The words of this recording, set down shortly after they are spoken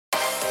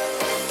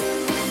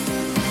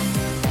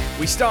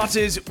We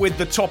started with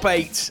the top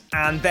 8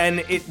 and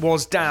then it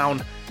was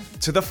down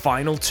to the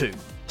final 2.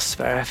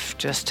 Zverev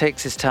just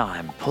takes his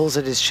time, pulls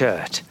at his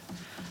shirt.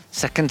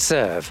 Second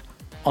serve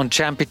on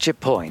championship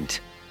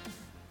point.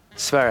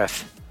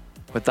 Zverev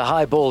with the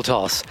high ball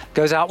toss,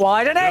 goes out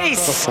wide, an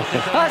ace!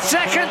 A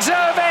second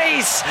serve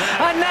ace!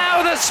 And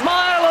now the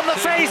smile on the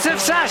face of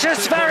Sasha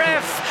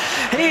Zverev.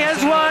 He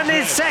has won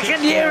his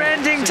second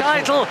year-ending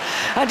title,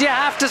 and you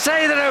have to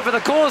say that over the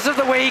course of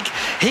the week,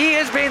 he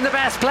has been the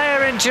best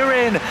player in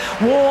Turin.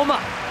 Warm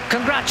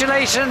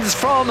congratulations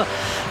from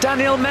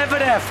Daniil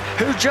Medvedev,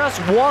 who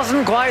just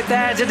wasn't quite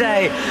there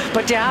today.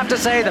 But you have to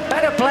say the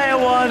better player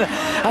won,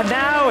 and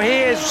now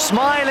he is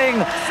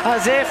smiling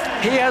as if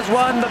he has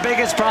won the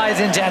biggest prize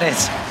in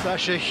tennis.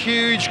 Sasha,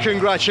 huge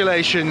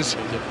congratulations.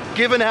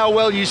 Given how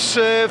well you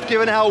served,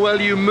 given how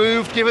well you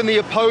moved, given the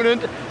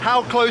opponent,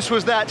 how close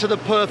was that to the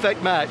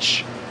perfect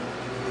match?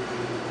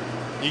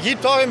 You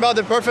keep talking about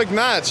the perfect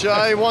match.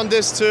 I want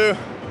this to...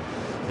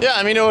 Yeah,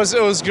 I mean, it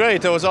was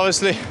great. It was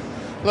obviously...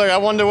 Look, I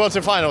won the World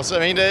Tour Finals. I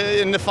mean,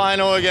 in the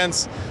final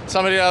against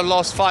somebody that I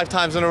lost 5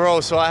 times in a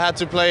row, so I had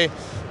to play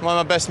one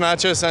of my best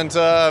matches, and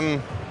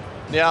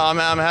yeah,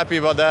 I'm happy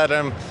about that.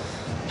 I'm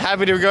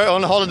happy to go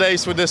on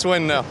holidays with this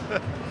win now.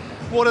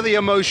 What are the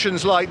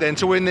emotions like then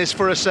to win this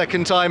for a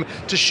second time,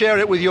 to share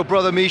it with your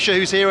brother Misha,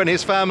 who's here, and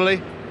his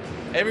family?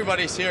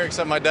 Everybody's here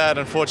except my dad,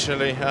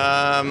 unfortunately,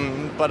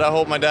 but I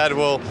hope my dad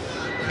will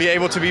be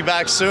able to be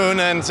back soon,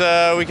 and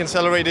we can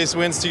celebrate these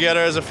wins together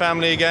as a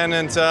family again.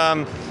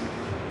 And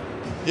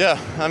yeah,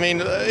 I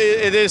mean,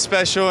 it is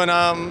special, and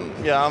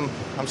yeah,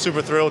 I'm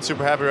super thrilled,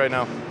 super happy right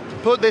now.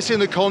 Put this in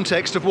the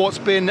context of what's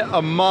been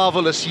a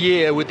marvellous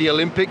year with the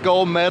Olympic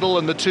gold medal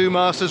and the 2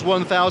 Masters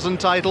 1000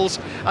 titles,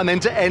 and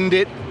then to end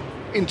it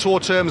in tour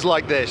terms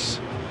like this.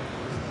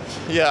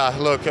 Yeah,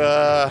 look,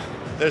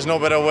 there's no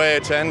better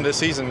way to end the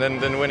season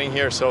than winning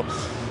here, so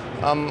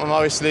I'm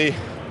obviously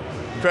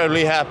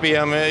incredibly happy.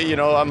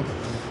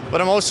 But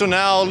I'm also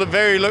now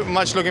very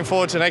much looking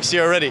forward to next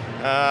year already.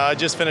 I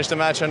just finished the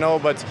match, I know,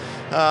 but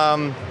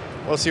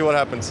we'll see what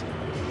happens.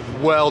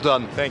 Well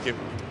done. Thank you.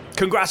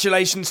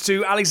 Congratulations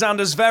to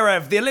Alexander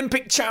Zverev, the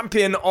Olympic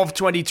champion of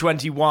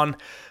 2021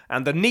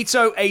 and the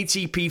Nitto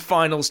ATP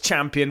Finals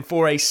champion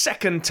for a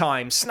second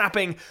time,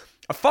 snapping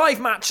a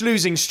 5-match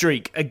losing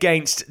streak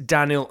against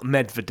Daniil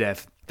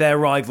Medvedev. Their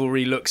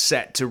rivalry looks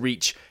set to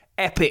reach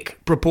epic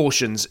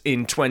proportions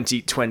in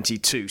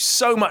 2022.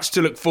 So much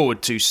to look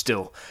forward to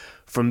still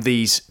from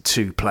these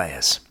two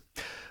players.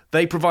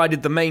 They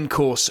provided the main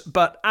course,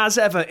 but as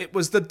ever, it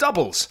was the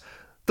doubles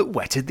that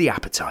whetted the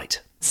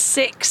appetite.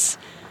 6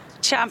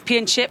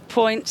 championship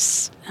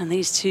points, and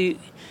these two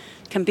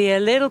can be a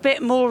little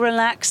bit more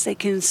relaxed. They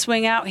can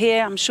swing out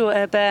here. I'm sure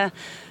Herbert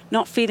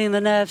not feeling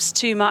the nerves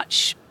too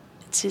much.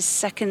 It's his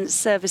second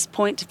service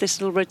point of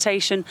this little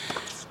rotation.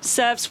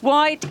 Serves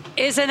wide,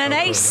 isn't an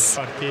ace.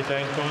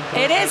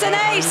 It is an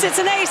ace. It's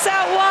an ace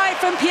out wide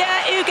from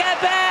Pierre-Hugues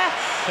Herbert.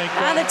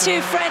 And the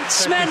two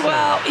Frenchmen,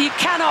 well, you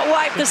cannot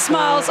wipe the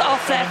smiles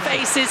off their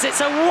faces. It's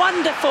a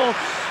wonderful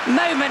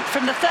moment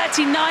from the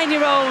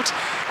 39-year-old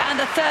and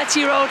the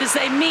 30-year-old as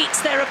they meet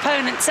their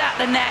opponents at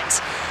the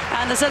net.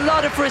 And there's a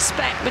lot of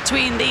respect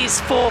between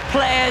these 4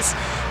 players.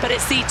 But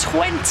it's the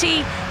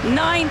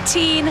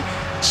 2019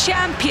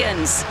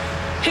 champions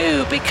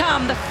who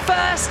become the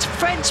first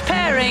French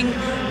pairing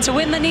to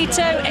win the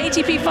Nitto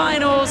ATP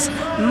Finals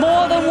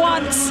more than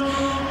once.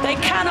 They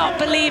cannot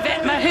believe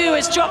it. Mahut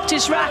has dropped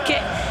his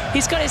racket.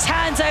 He's got his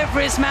hands over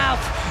his mouth.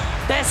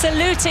 They're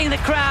saluting the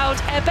crowd.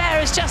 Herbert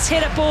has just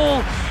hit a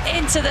ball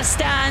into the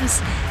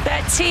stands.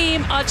 Their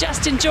team are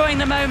just enjoying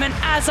the moment,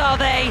 as are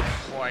they.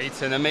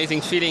 It's an amazing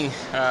feeling.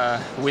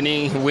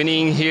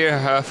 Winning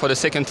here for the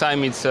second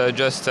time. It's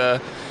just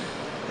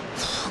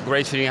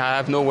great feeling. I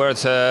have no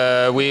words.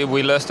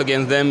 We lost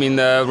against them in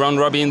the round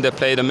robin. They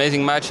played an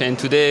amazing match, and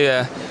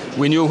today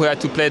we knew we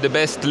had to play the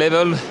best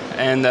level,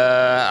 and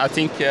I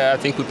think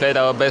we played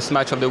our best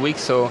match of the week.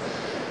 So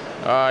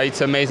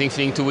it's an amazing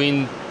feeling to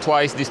win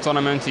twice this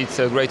tournament. It's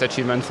a great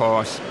achievement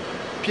for us.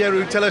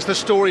 Pierre, tell us the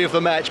story of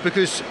the match,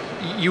 because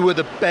you were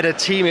the better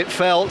team, it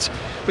felt,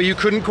 but you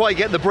couldn't quite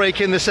get the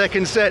break in the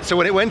second set. So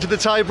when it went to the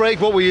tie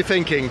break, what were you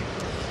thinking?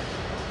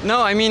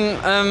 No, I mean,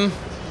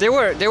 they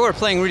were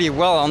playing really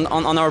well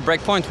on our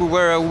break point. We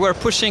were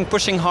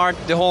pushing hard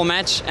the whole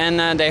match,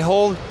 and they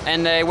hold,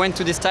 and they went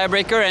to this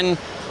tiebreaker, and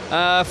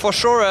for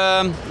sure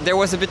there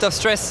was a bit of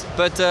stress.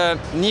 But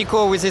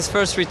Nico, with his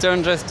first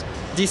return, just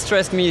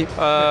de-stressed me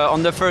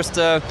on the first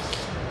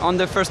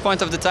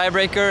point of the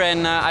tiebreaker,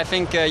 and I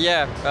think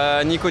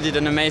Nico did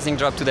an amazing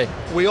job today.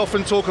 We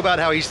often talk about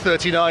how he's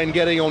 39,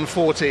 getting on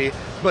 40.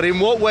 But in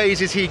what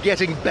ways is he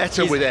getting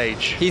better with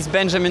age? He's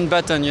Benjamin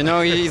Button, you know.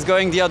 He's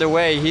going the other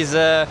way. He's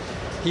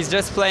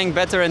just playing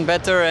better and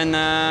better, and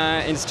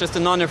it's just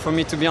an honor for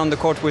me to be on the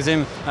court with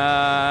him.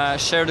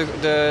 Share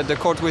the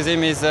court with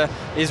him is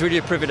really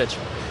a privilege.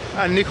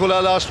 And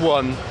Nicolas, last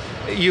one.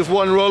 You've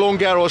won Roland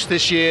Garros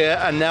this year,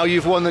 and now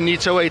you've won the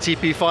Nitto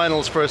ATP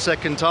Finals for a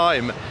second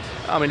time.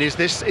 I mean, is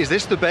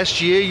this the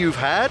best year you've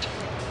had?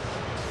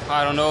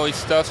 I don't know,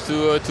 it's tough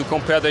to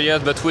compare the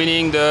years, but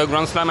winning the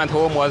Grand Slam at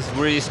home was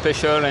really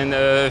special,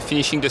 and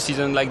finishing the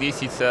season like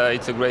this, it's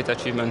a great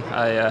achievement.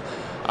 I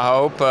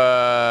hope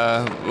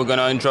we're going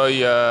to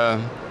enjoy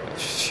a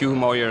few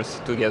more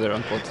years together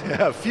on court.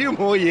 Yeah, a few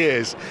more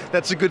years.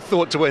 That's a good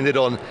thought to end it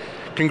on.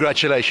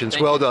 Congratulations.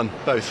 Well done,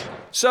 both.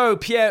 So,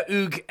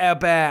 Pierre-Hugues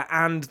Herbert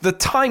and the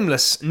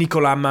timeless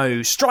Nicolas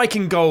Mahut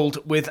striking gold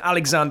with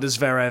Alexander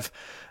Zverev.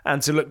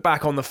 And to look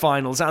back on the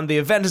finals and the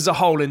event as a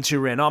whole in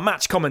Turin, our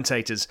match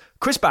commentators,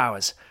 Chris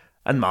Bowers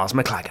and Miles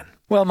Maclagan.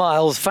 Well,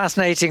 Miles,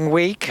 fascinating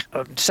week.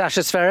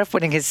 Sasha Zverev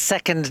winning his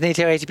second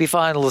Nitto ATP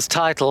Finals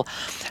title.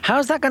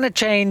 How's that going to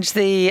change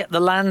the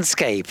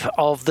landscape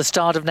of the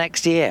start of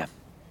next year?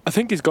 I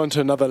think he's gone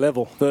to another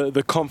level.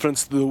 The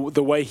confidence,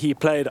 the way he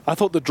played. I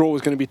thought the draw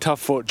was going to be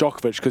tough for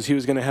Djokovic because he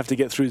was going to have to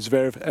get through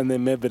Zverev and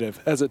then Medvedev.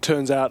 As it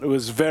turns out, it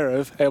was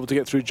Zverev able to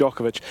get through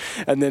Djokovic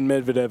and then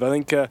Medvedev. I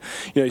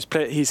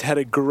think he's had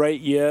a great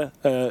year.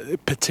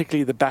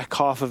 Particularly the back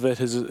half of it,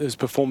 his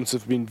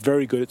performances have been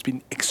very good. It's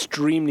been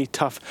extremely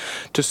tough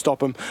to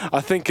stop him.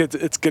 I think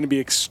it's going to be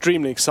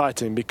extremely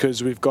exciting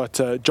because we've got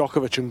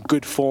Djokovic in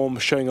good form,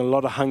 showing a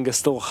lot of hunger,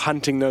 still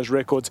hunting those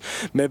records.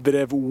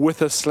 Medvedev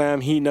with a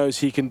slam, he knows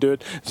he can do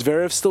it.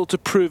 Zverev still to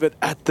prove it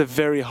at the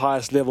very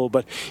highest level,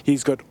 but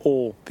he's got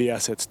all the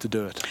assets to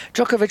do it.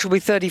 Djokovic will be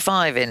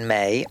 35 in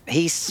May.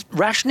 He's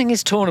rationing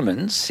his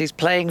tournaments. He's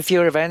playing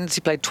fewer events.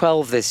 He played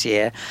 12 this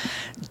year.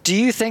 Do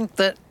you think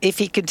that if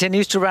he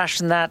continues to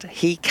ration that,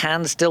 he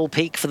can still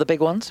peak for the big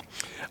ones?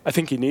 I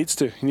think he needs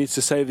to. He needs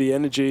to save the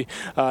energy.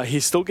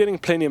 He's still getting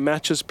plenty of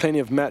matches, plenty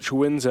of match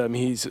wins.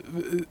 He's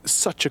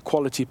such a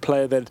quality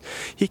player that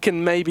he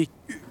can maybe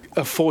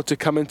afford to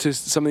come into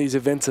some of these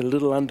events a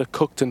little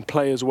undercooked and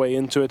play his way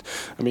into it.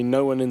 I mean,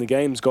 no one in the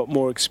game's got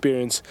more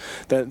experience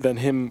than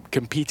him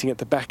competing at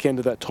the back end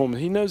of that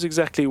tournament. He knows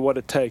exactly what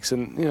it takes,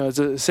 and as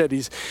I said,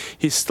 he's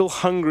still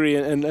hungry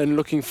and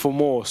looking for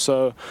more.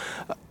 So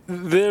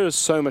there is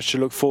so much to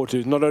look forward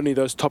to. Not only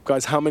those top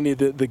guys, how many of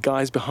the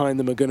guys behind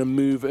them are going to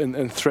move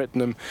and threaten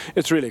them.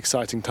 It's really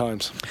exciting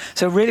times.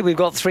 So really we've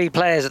got three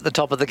players at the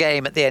top of the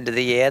game at the end of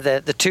the year.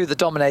 The two that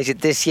dominated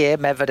this year,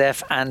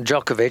 Medvedev and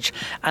Djokovic,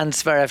 and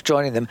Zverev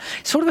joining them.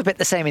 It's sort of a bit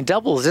the same in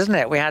doubles, isn't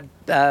it? We had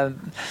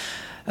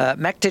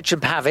Mektic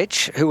and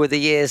Pavic, who were the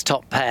year's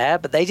top pair,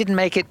 but they didn't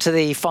make it to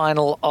the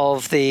final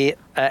of the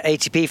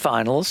ATP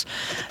Finals.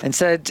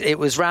 Instead, it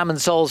was Ram and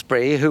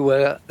Salisbury who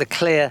were the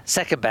clear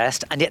second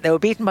best, and yet they were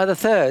beaten by the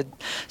third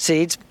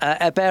seeds,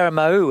 Herbert and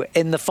Mahut,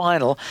 in the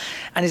final.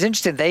 And it's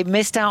interesting, they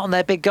missed out on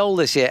their big goal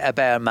this year,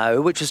 Herbert and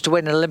Mahut, which was to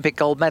win an Olympic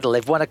gold medal.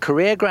 They've won a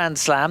career Grand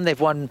Slam, they've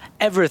won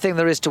everything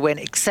there is to win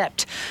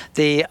except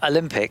the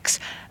Olympics.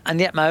 And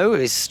yet Mahut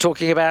is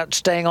talking about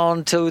staying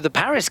on to the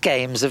Paris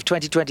Games of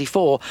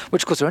 2024,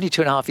 which of course are only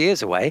 2.5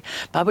 years away,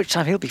 by which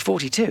time he'll be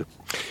 42.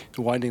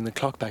 Winding the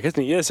clock back,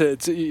 isn't he? Yes,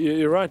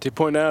 you're right to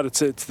point out it's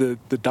the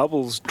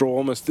doubles draw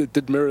almost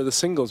did mirror the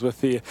singles,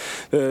 with the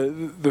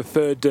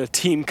third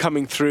team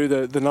coming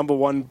through, the number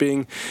one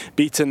being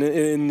beaten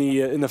in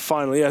the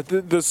final. Yeah,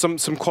 there's some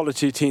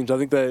quality teams. I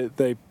think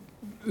they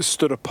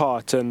stood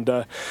apart, and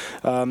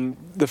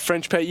the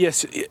French pair,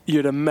 yes,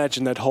 you'd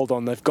imagine they'd hold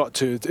on. They've got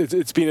to.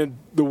 It's been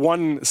the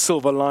one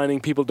silver lining.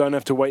 People don't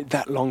have to wait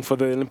that long for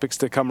the Olympics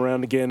to come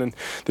around again, and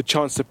the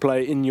chance to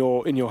play in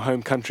your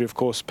home country, of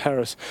course,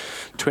 Paris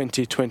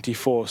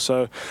 2024.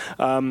 So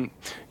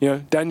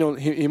Daniel,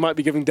 he might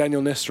be giving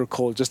Daniel Nestor a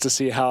call just to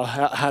see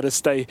how to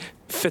stay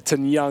fit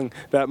and young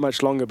that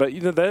much longer. But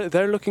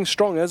they're looking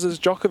strong, as is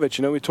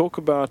Djokovic. We talk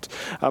about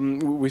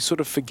we sort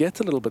of forget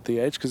a little bit the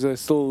age because they're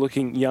still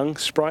looking young,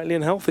 sprightly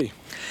and healthy.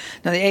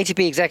 Now, the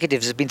ATP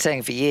executives have been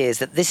saying for years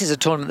that this is a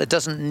tournament that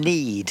doesn't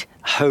need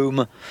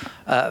home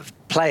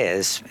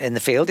players in the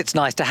field. It's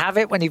nice to have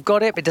it when you've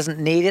got it, but it doesn't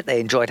need it. They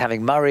enjoyed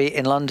having Murray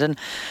in London.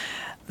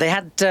 They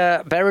had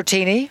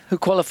Berrettini, who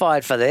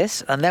qualified for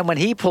this, and then when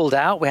he pulled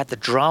out, we had the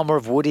drama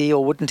of would he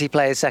or wouldn't he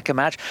play his second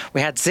match.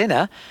 We had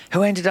Sinner,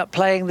 who ended up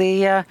playing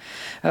the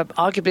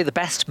arguably the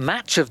best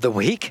match of the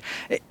week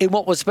in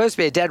what was supposed to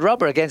be a dead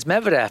rubber against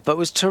Medvedev, but it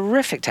was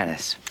terrific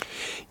tennis.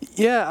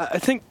 Yeah, I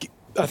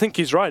think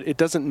he's right. It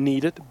doesn't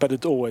need it, but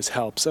it always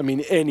helps. I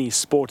mean, any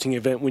sporting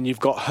event, when you've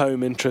got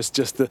home interest,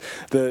 just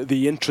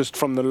the interest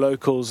from the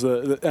locals,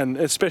 and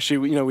especially,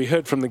 we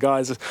heard from the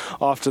guys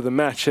after the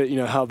match,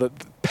 how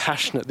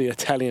passionate the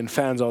Italian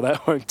fans are.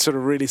 That won't sort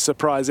of really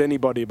surprise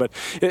anybody, but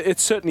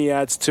it certainly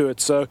adds to it.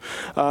 So,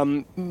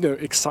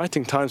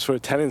 exciting times for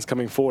Italians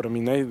coming forward. I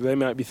mean, they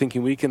might be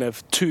thinking we can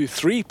have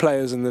 2-3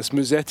 players in this.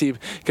 Musetti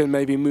can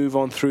maybe move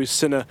on through.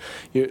 Sinner,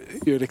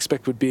 you'd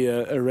expect would be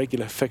a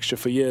regular fixture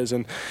for years.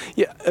 And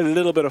yeah, a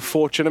little bit of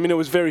fortune. I mean, it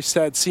was very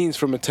sad scenes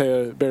from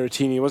Matteo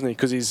Berrettini, wasn't he?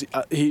 Because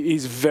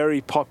he's very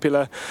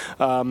popular.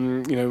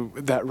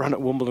 That run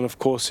at Wimbledon, of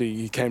course,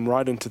 he came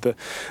right into the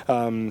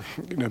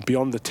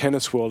beyond the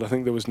tennis tennis world. I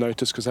think there was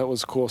notice because that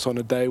was, of course, on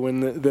a day when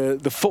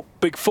the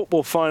big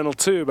football final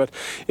too. But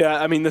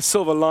yeah, I mean, the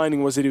silver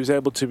lining was that he was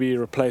able to be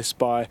replaced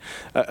by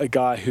a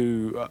guy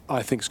who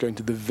I think is going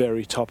to the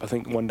very top. I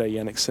think one day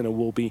Jannik Sinner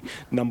will be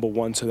number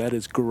one, so that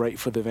is great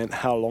for the event.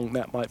 How long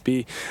that might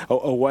be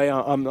away,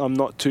 I'm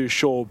not too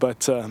sure,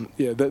 but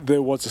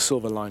there was a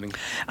silver lining.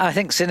 I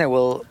think Sinner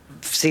will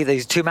see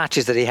these two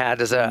matches that he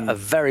had as a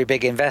very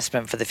big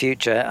investment for the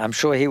future. I'm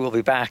sure he will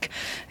be back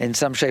in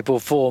some shape or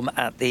form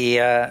at the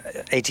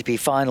ATP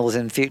Finals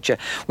in future.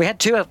 We had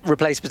two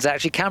replacements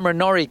actually. Cameron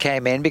Norrie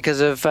came in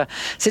because of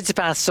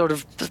Tsitsipas, sort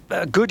of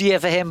a good year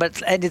for him,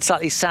 but ended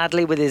slightly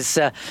sadly with his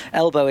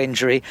elbow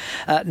injury.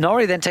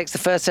 Norrie then takes the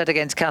first set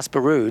against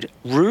Casper Ruud.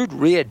 Ruud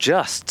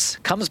readjusts,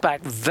 comes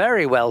back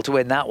very well to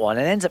win that one,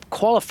 and ends up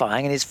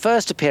qualifying in his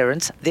first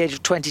appearance at the age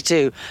of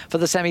 22 for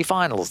the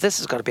semi-finals. This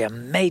has got to be a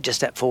major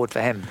step forward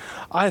for him.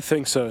 I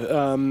think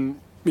so.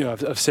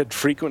 I've said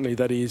frequently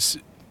that he's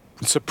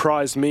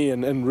surprised me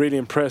and really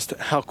impressed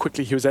how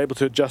quickly he was able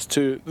to adjust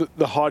to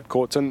the hard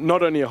courts, and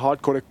not only a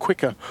hard court, a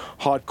quicker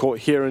hard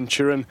court here in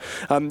Turin.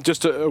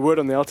 Just a word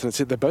on the alternates,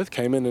 they both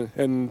came in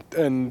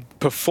and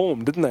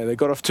performed, didn't they? They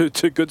got off to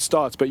good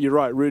starts, but you're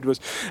right, Ruud was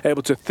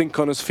able to think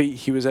on his feet.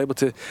 He was able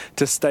to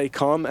stay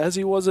calm, as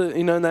he was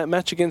in that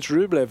match against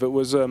Rublev. It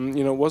was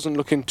wasn't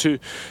looking too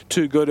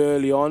good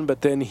early on,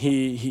 but then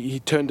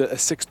he turned a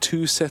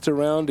 6-2 set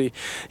around.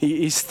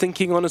 He's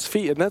thinking on his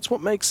feet, and that's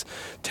what makes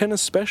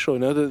tennis special.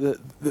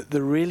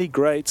 The really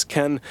greats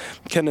can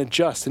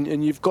adjust,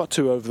 and you've got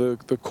to over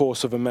the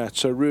course of a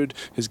match. So Ruud,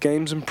 his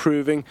game's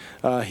improving.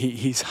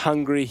 He's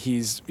hungry.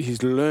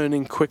 He's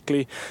learning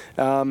quickly.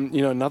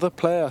 Another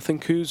player I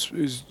think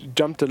who's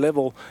jumped a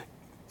level,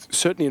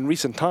 certainly in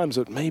recent times,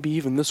 but maybe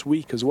even this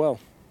week as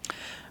well.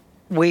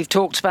 We've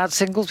talked about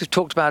singles, we've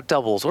talked about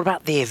doubles. What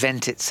about the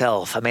event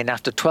itself? I mean,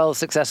 after 12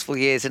 successful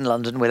years in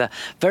London with a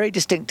very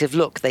distinctive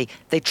look, they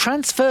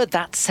transferred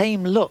that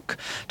same look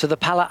to the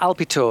Pala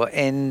Alpi Tour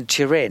in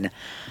Turin.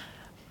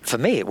 For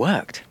me, it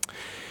worked.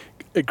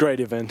 A great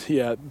event,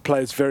 yeah.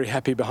 Players very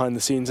happy behind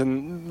the scenes,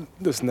 and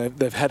listen,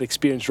 they've had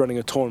experience running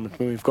a tournament.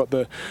 I mean, we've got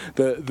the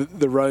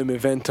Rome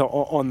event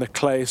on the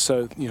clay,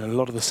 so a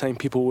lot of the same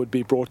people would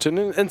be brought in.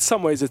 In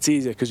some ways, it's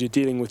easier because you're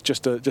dealing with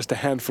just a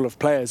handful of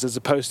players as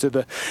opposed to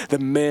the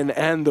men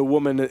and the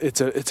women. It's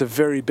a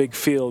very big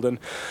field, and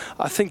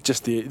I think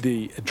just the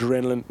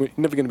adrenaline. We're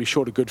never going to be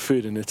short of good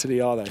food in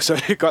Italy, are they? So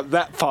you've got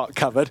that part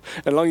covered.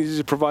 As long as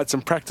you provide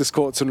some practice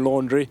courts and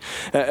laundry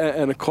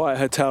and a quiet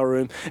hotel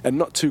room, and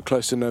not too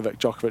close to Novak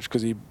Djokovic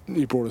because he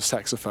brought a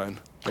saxophone,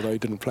 although he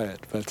didn't play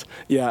it. But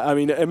yeah, I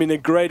mean a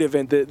great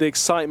event. The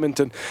excitement,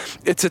 and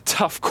it's a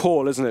tough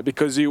call, isn't it?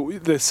 Because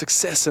the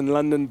success in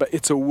London, but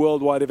it's a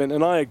worldwide event.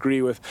 And I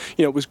agree with,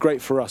 it was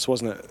great for us,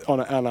 wasn't it,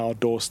 on our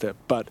doorstep?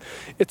 But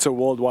it's a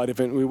worldwide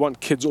event. We want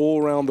kids all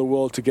around the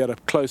world to get a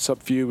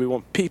close-up view. We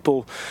want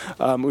people.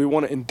 We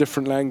want it in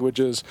different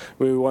languages.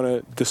 We want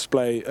to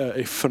display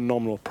a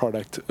phenomenal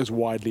product as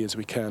widely as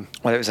we can.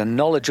 Well, it was a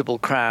knowledgeable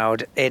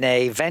crowd in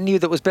a venue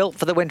that was built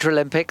for the Winter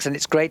Olympics, and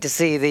it's great to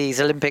see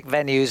these Olympic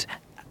venues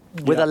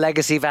with a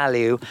legacy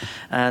value.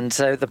 And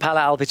so the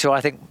Pala Alpi Tour,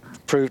 I think,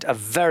 proved a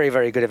very,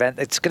 very good event.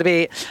 It's going to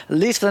be at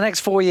least for the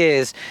next 4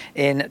 years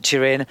in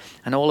Turin,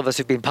 and all of us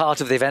who've been part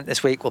of the event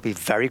this week will be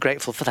very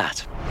grateful for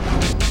that.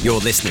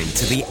 You're listening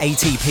to the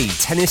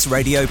ATP Tennis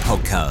Radio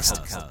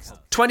Podcast.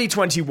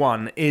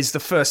 2021 is the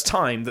first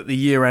time that the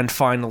year-end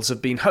finals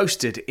have been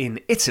hosted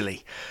in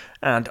Italy.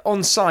 And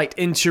on site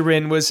in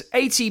Turin was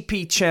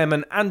ATP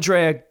Chairman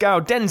Andrea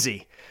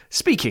Gaudenzi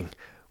speaking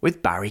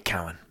with Barry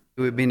Cowan.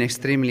 We've been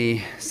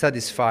extremely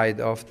satisfied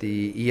of the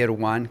year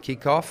one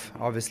kickoff.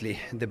 Obviously,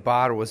 the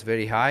bar was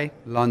very high.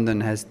 London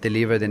has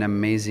delivered an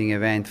amazing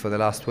event for the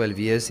last 12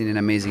 years in an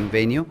amazing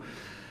venue.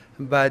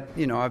 But,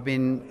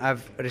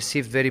 I've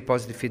received very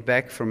positive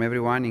feedback from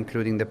everyone,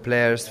 including the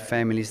players,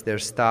 families, their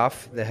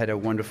staff. They had a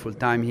wonderful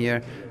time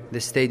here.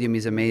 The stadium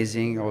is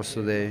amazing.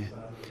 Also the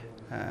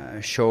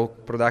show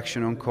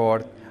production on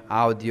court,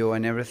 audio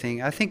and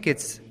everything. I think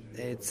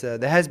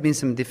there has been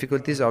some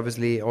difficulties,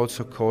 obviously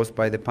also caused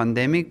by the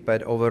pandemic,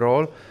 but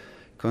overall,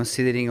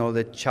 considering all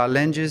the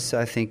challenges,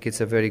 I think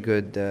it's a very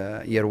good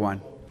year one.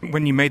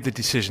 When you made the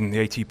decision,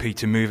 the ATP,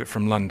 to move it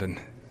from London,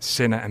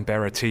 Sinner and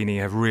Berrettini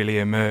have really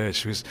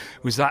emerged.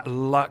 Was that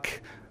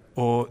luck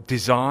or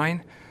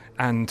design?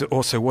 And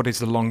also, what is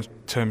the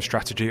long-term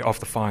strategy of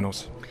the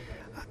finals?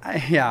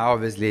 Yeah,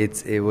 obviously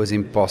it was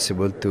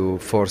impossible to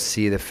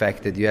foresee the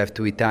fact that you have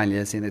two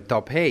Italians in the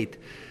top 8.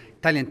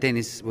 Italian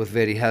tennis was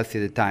very healthy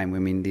at the time. I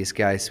mean, these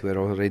guys were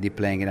already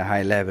playing at a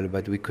high level,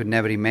 but we could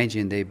never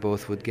imagine they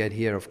both would get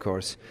here, of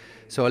course.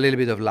 So a little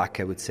bit of luck,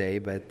 I would say,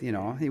 but,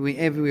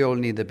 we all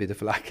need a bit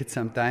of luck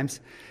sometimes.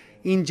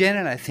 In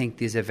general, I think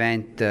this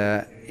event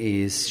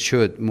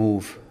should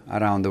move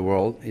around the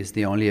world. It's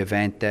the only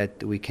event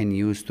that we can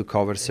use to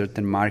cover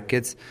certain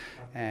markets,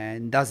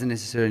 and doesn't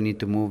necessarily need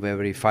to move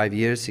every 5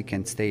 years. It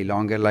can stay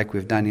longer like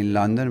we've done in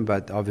London,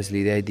 but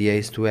obviously the idea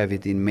is to have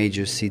it in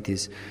major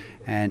cities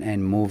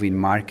and move in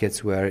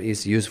markets where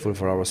it's useful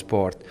for our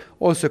sport.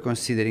 Also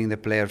considering the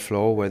player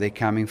flow, where they're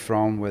coming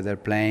from, where they're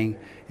playing,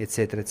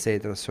 etc.,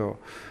 etc. So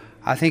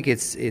I think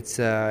it's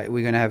we're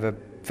going to have a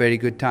very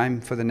good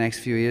time for the next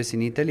few years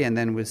in Italy, and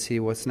then we'll see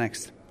what's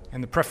next.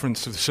 And the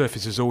preference of the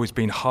surface has always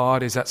been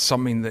hard. Is that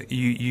something that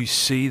you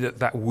see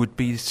that would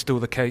be still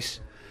the case?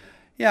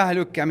 Yeah,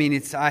 look, I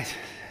mean, I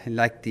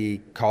like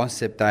the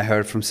concept I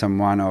heard from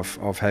someone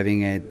of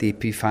having a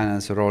ATP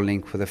Finals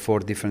rolling for the 4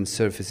 different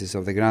surfaces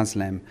of the Grand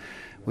Slam,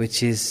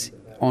 which is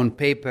on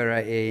paper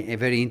a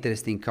very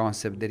interesting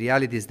concept. The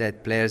reality is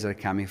that players are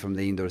coming from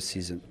the indoor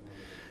season.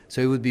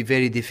 So it would be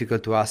very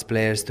difficult to ask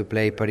players to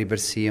play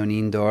Paris-Bercy on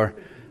indoor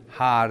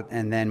hard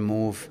and then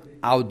move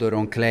outdoor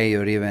on clay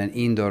or even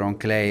indoor on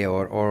clay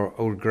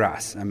or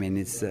grass. I mean,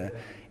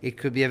 it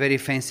could be a very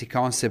fancy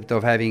concept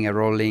of having a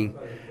rolling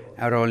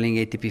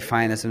ATP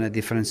Finals on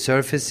different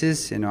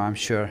surfaces. You know, I'm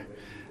sure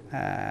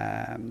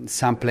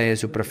some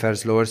players who prefer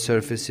lower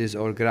surfaces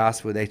or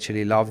grass would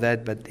actually love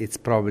that, but it's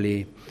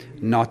probably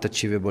not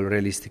achievable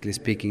realistically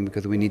speaking,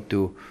 because we need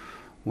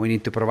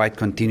to provide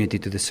continuity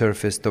to the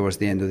surface towards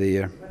the end of the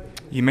year.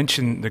 You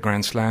mentioned the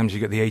Grand Slams.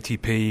 You've got the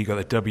ATP, you've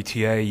got the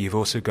WTA, you've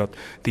also got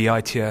the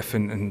ITF,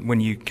 and when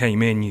you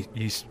came in,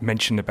 you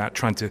mentioned about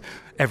trying to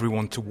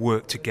everyone to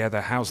work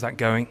together. How's that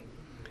going?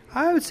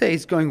 I would say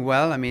it's going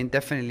well. I mean,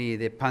 definitely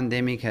the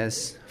pandemic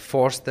has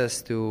forced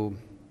us to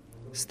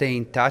stay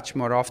in touch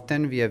more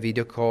often via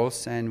video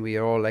calls, and we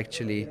all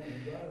actually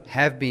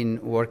have been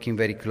working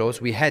very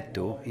close. We had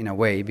to, in a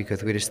way,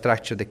 because we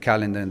restructured the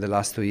calendar in the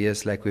last 2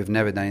 years like we've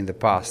never done in the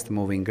past,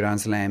 moving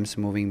Grand Slams,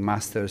 moving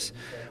Masters.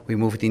 We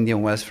moved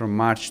Indian Wells from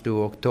March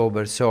to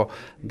October. So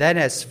that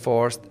has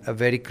forced a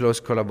very close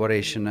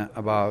collaboration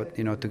about,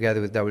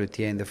 together with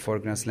WTA in the 4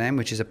 Grand Slam,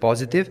 which is a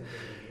positive.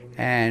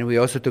 And we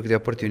also took the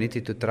opportunity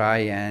to try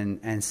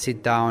and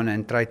sit down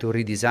and try to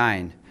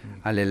redesign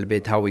a little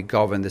bit how we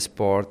govern the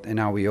sport and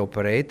how we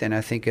operate. And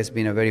I think it's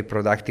been a very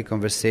productive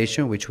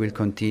conversation, which will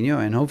continue,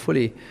 and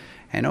hopefully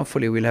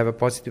we'll have a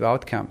positive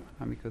outcome,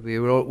 because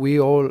we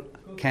all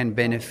can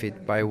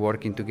benefit by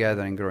working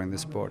together and growing the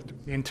sport.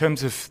 In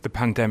terms of the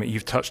pandemic,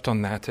 you've touched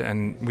on that,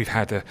 and we've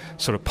had a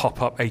sort of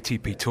pop-up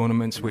ATP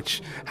tournaments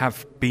which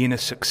have been a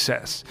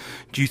success.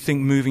 Do you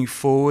think moving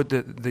forward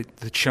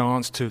the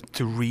chance to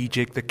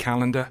rejig the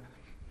calendar?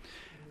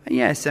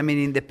 Yes, I mean,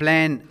 in the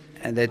plan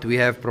that we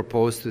have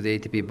proposed to the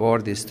ATP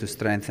board is to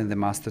strengthen the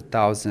Master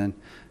 1000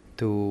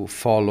 to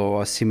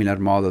follow a similar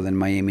model than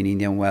Miami and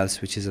Indian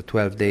Wells, which is a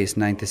 12 days,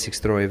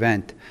 96-draw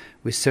event.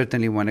 We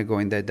certainly want to go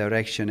in that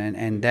direction,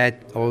 and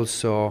that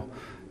also,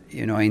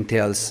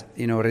 entails,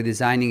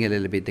 redesigning a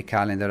little bit the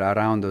calendar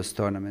around those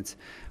tournaments.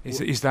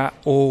 Is that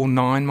all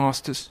 9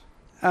 Masters?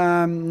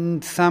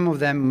 Some of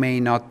them may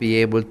not be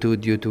able to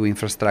due to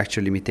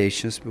infrastructure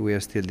limitations. We are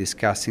still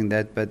discussing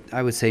that, but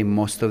I would say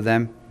most of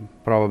them,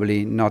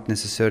 probably not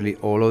necessarily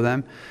all of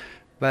them.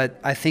 But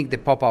I think the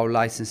pop-out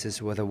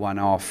licenses were the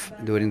one-off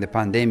during the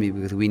pandemic,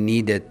 because we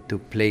needed to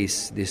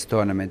place this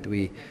tournament.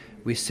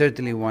 We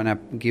certainly want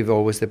to give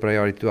always the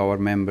priority to our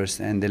members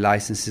and the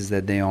licenses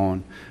that they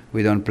own.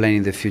 We don't plan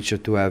in the future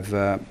to have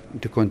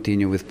to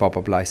continue with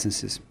pop-up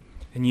licenses.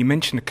 And you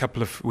mentioned a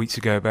couple of weeks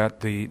ago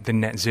about the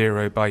net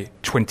zero by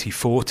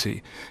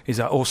 2040. Is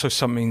that also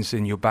something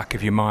in your back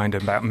of your mind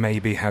about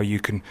maybe how you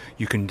can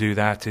do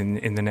that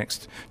in the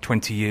next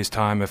 20 years'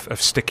 time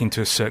of sticking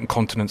to certain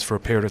continents for a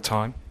period of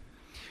time?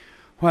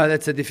 Well,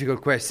 that's a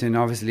difficult question.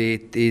 Obviously,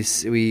 it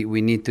is.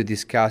 We need to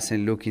discuss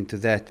and look into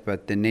that.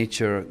 But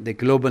the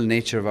global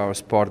nature of our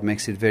sport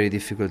makes it very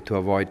difficult to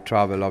avoid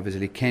travel.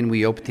 Obviously, can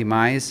we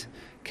optimize?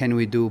 Can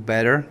we do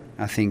better?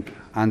 I think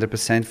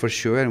 100% for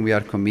sure, and we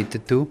are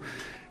committed to.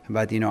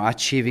 But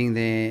achieving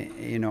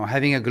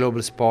having a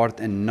global sport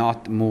and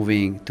not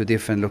moving to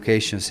different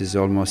locations is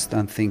almost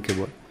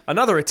unthinkable.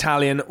 Another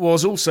Italian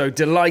was also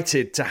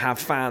delighted to have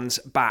fans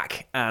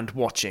back and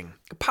watching.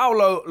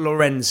 Paolo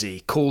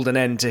Lorenzi called an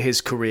end to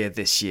his career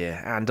this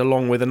year, and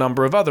along with a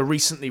number of other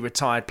recently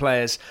retired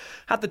players,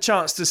 had the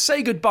chance to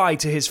say goodbye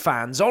to his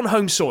fans on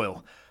home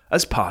soil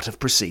as part of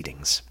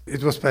proceedings.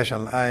 It was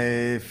special.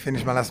 I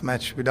finished my last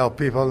match without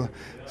people,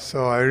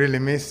 so I really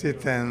missed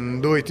it,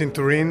 and do it in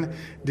Turin.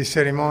 This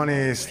ceremony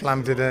is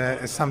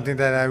something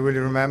that I really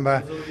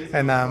remember,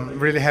 and I'm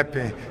really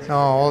happy.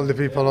 All the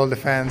people, all the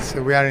fans,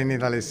 we are in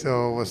Italy,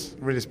 so it was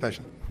really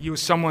special. You were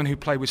someone who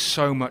played with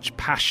so much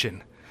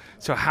passion.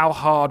 So how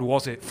hard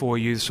was it for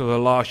you, sort of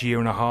the last year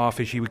and a half,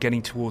 as you were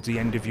getting towards the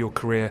end of your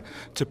career,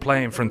 to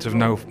play in front of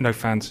no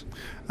fans?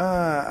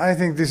 I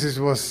think this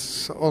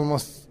was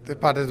almost the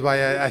part is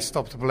why I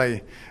stopped to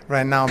play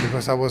right now,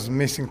 because I was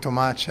missing too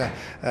much.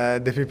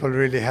 The people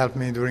really helped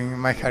me during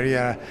my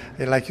career.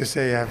 Like you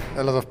say, I have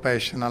a lot of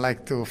passion. I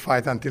like to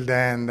fight until the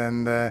end,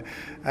 and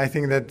I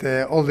think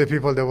that all the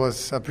people that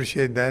was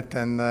appreciate that,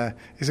 and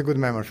it's a good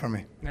memory for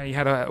me. Now, you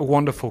had a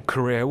wonderful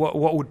career.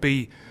 What would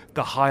be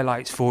the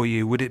highlights for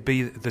you? Would it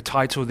be the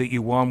title that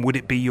you won? Would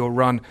it be your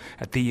run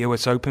at the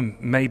US Open?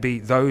 Maybe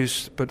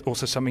those, but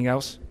also something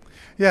else?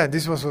 Yeah,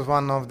 this was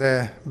one of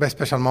the best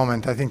special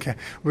moments. I think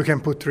we can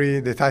put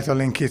the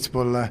title in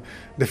Kitzbühel,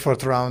 the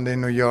fourth round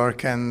in New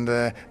York, and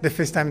the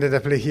first time that I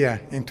play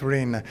here in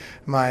Turin,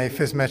 my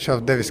first match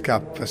of Davis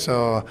Cup.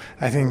 So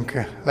I think,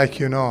 like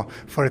you know,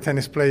 for a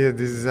tennis player,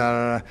 these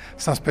are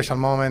some special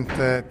moments,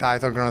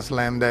 title, Grand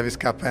Slam, Davis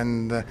Cup,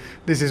 and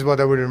this is what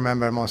I will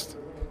remember most.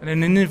 And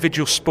in an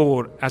individual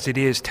sport, as it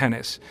is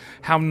tennis,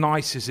 how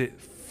nice is it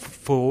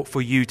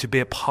for you to be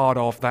a part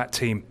of that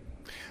team?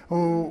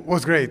 Oh,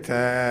 was great.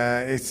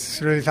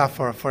 It's really tough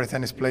for a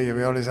tennis player.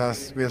 We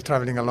are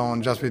traveling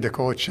alone just with the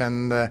coach,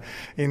 and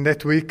in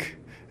that week,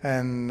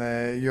 and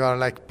you are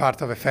like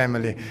part of a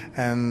family,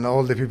 and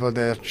all the people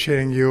that are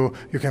cheering you.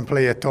 You can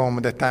play at home.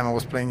 At that time, I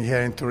was playing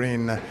here in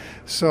Turin,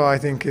 so I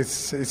think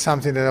it's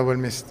something that I will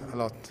miss a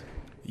lot.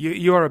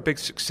 You are a big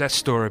success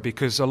story,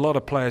 because a lot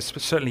of players,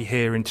 certainly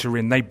here in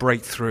Turin, they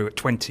break through at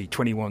 20,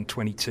 21,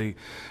 22.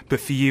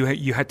 But for you,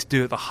 you had to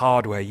do it the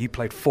hard way. You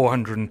played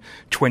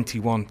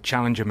 421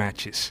 challenger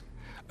matches.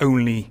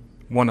 Only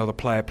one other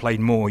player played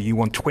more. You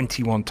won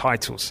 21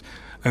 titles.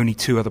 Only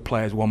 2 other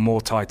players won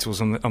more titles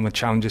on the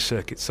challenger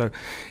circuit. So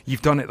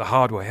you've done it the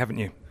hard way, haven't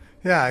you?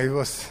 Yeah, it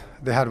was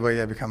the hard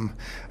way. I became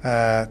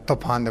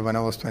top 100 when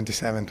I was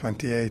 27,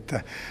 28.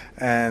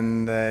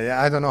 And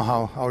I don't know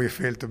how you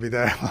feel to be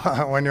there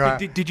when you are.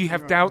 Did you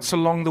have doubts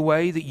along the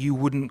way that you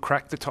wouldn't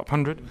crack the top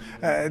 100?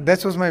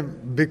 That was my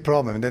big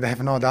problem, that I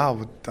have no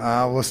doubt.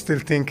 I was still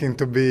thinking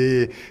to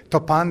be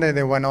top 100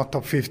 and why not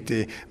top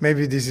 50.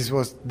 Maybe this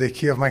was the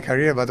key of my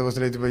career, but I was a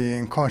little bit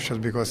unconscious,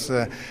 because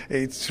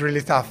it's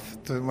really tough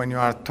when you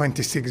are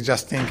 26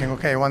 just thinking,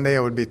 okay, one day I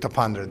will be top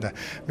 100,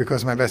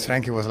 because my best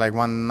ranking was like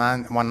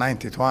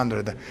 190,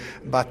 200.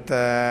 But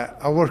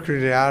I worked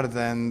really hard,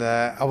 and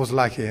I was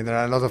lucky. There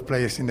are a lot of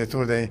players in the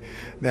tour, they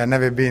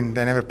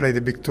never played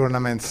the big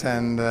tournaments,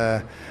 and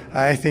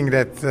I think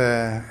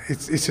that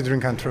it's a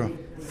dream come true.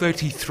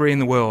 33 in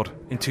the world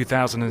in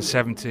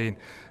 2017.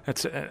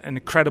 That's an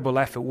incredible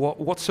effort.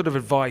 What sort of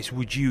advice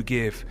would you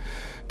give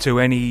to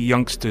any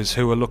youngsters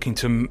who are looking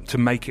to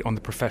make it on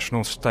the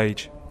professional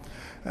stage?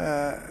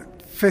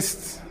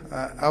 First,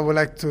 I would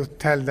like to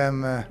tell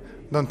them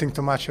don't think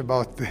too much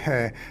about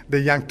the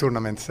young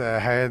tournaments. I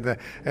had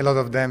a lot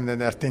of them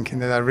that are thinking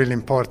that are really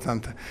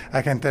important.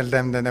 I can tell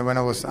them that when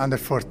I was under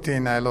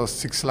 14, I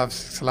lost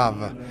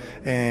 6-love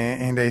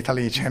in the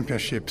Italy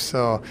Championship.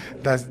 So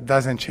that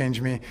doesn't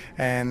change me,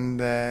 and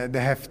they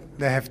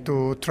have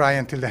to try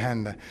until the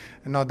end.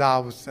 No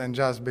doubts, and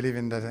just believe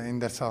in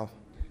themselves.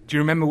 Do you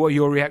remember what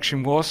your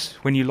reaction was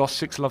when you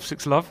lost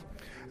 6-love?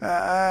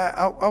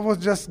 I was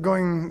just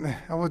going.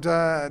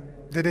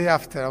 The day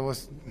after, I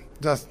was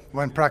just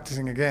went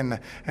practicing again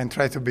and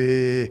try to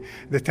be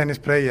the tennis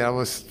player. I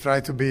was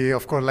trying to be,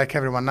 of course, like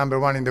everyone, number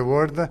 1 in the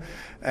world,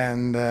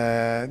 and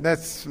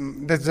that's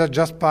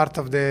just part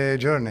of the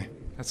journey.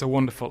 That's a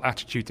wonderful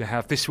attitude to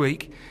have. This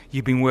week,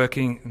 you've been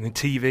working on the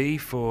TV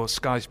for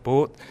Sky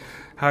Sport.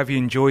 How have you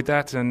enjoyed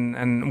that,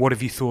 and what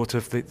have you thought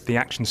of the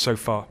action so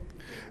far?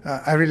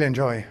 I really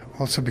enjoy,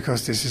 also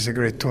because this is a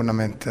great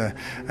tournament,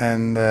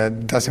 and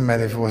it doesn't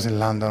matter if it was in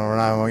London or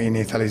now in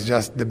Italy. It's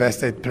just the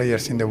best 8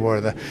 players in the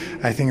world.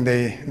 I think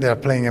they are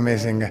playing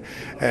amazing.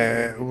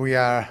 We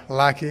are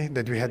lucky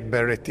that we had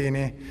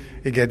Berrettini.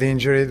 He got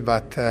injured,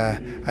 but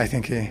I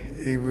think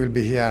he will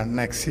be here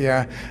next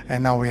year.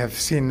 And now we have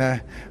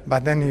Sinner.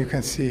 But then you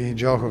can see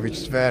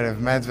Djokovic, Zverev,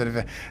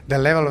 Medvedev. The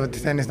level of the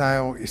tennis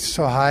now is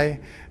so high,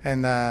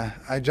 and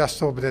I just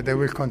hope that they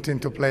will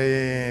continue to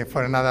play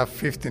for another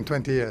 15,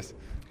 20 years.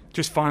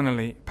 Just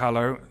finally,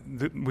 Paolo,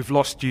 we've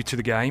lost you to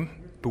the game,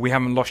 but we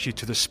haven't lost you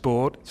to the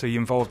sport. So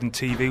you're involved in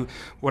TV.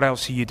 What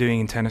else are you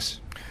doing in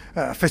tennis?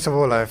 First of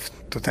all, I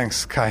have to thank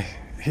Sky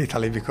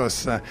Italy,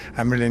 because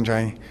I'm really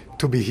enjoying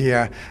to be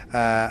here.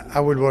 I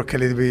will work a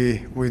little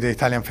bit with the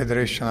Italian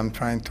Federation. I'm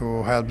trying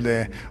to help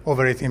the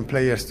over 18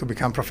 players to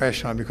become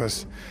professional,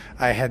 because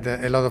I had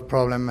a lot of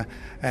problems,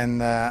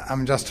 and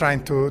I'm just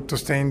trying to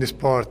stay in the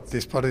sport.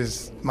 The sport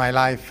is my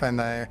life,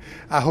 and I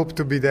hope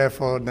to be there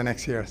for the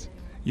next years.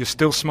 You're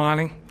still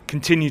smiling?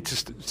 Continue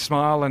to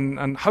smile,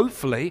 and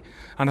hopefully,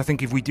 and I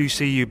think if we do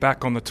see you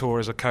back on the tour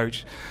as a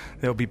coach,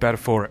 they'll be better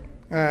for it.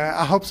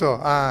 I hope so.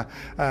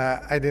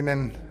 I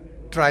didn't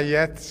try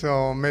yet,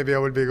 so maybe I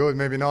will be good,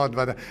 maybe not,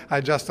 but I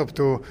just hope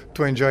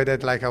to enjoy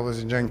that like I was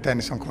enjoying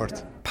tennis on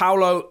court.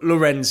 Paolo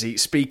Lorenzi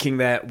speaking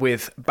there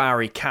with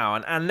Barry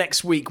Cowan, and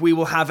next week we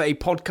will have a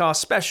podcast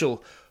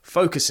special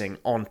focusing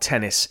on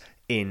tennis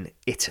in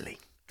Italy.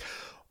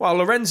 While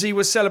Lorenzi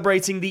was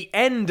celebrating the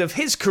end of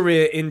his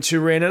career in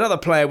Turin, another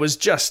player was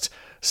just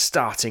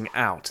starting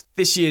out.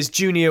 This year's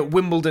junior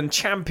Wimbledon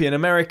champion,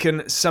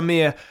 American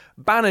Samir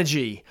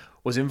Banerjee,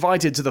 was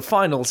invited to the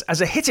finals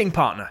as a hitting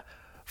partner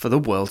for the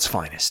world's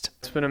finest.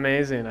 It's been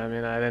amazing. I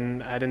mean, I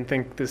didn't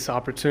think this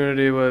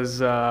opportunity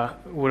would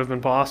have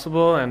been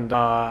possible, and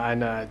I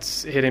know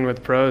it's hitting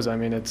with pros. I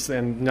mean,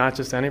 and not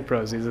just any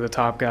pros. These are the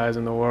top guys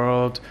in the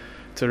world.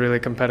 It's a really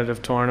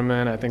competitive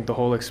tournament. I think the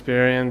whole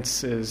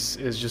experience is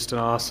just an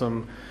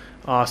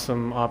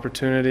awesome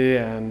opportunity,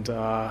 and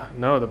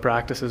the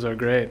practices are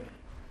great.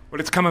 Well,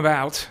 it's come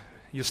about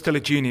You're still a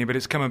junior, but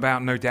it's come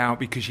about, no doubt,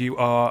 because you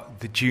are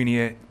the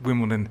junior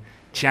Wimbledon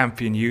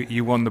champion.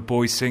 You won the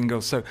boys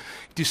singles. So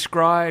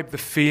describe the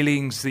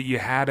feelings that you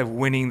had of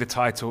winning the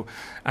title.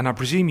 And I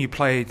presume you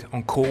played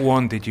on court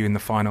one, did you, in the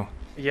final?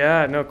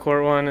 Yeah, no,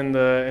 court one in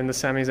the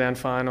semis and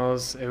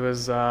finals. It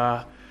was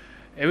a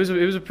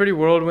pretty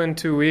whirlwind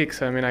 2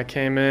 weeks. I mean, I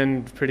came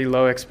in pretty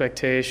low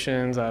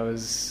expectations. I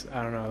was,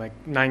 I don't know, like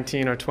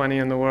 19 or 20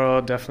 in the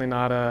world. Definitely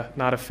not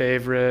a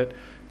favorite.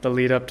 The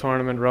lead-up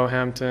tournament,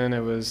 Roehampton,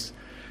 it was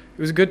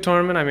a good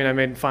tournament. I mean, I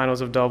made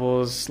finals of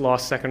doubles,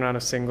 lost second round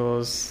of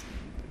singles,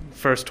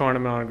 first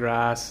tournament on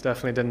grass.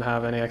 Definitely didn't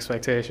have any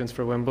expectations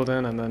for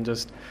Wimbledon, and then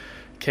just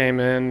came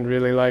in,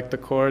 really liked the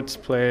courts,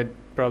 played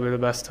probably the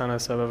best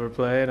tennis I've ever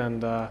played,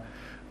 and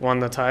won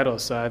the title.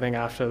 So I think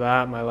after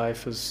that, my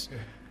life is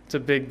it's a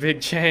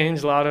big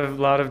change. A lot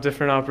of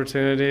different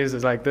opportunities.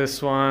 It's like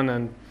this one,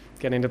 and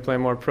getting to play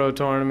more pro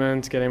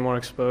tournaments, getting more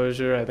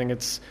exposure. I think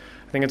it's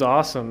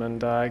awesome, and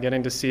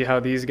getting to see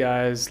how these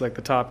guys, like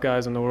the top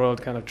guys in the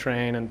world, kind of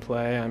train and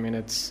play. I mean,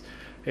 it's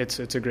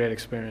a great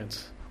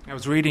experience. I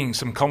was reading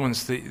some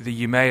comments that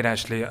you made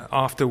actually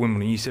after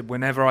Wimbledon. You said,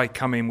 whenever I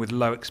come in with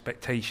low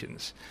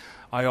expectations,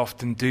 I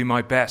often do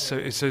my best. So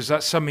is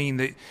that something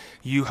that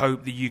you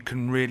hope that you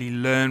can really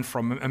learn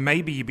from? And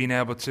maybe you've been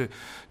able to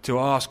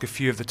ask a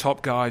few of the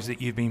top guys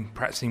that you've been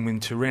practicing with in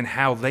Turin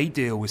how they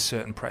deal with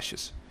certain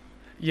pressures.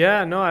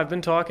 Yeah, no, I've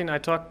been talking. I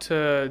talked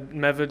to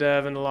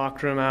Medvedev in the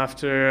locker room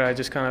after. I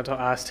just kind of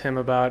asked him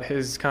about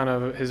his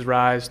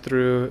rise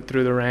through the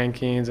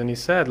rankings, and he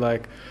said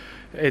like,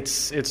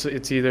 it's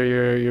either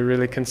you're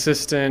really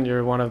consistent,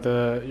 you're one of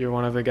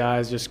the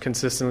guys just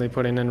consistently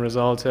putting in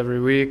results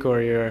every week,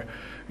 or you're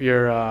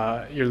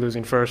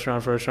losing first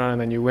round, and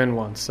then you win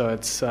once. So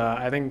it's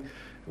I think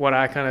what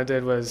I kind of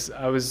did was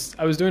I was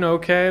doing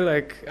okay.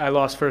 Like I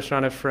lost first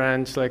round at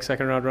French, like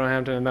second round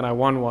Roehampton, and then I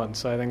won one.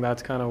 So I think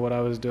that's kind of what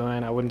I was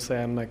doing. I wouldn't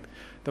say I'm like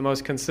the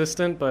most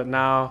consistent, but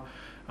now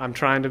I'm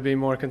trying to be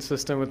more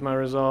consistent with my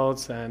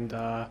results. And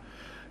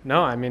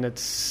no, I mean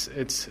it's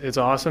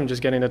awesome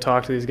just getting to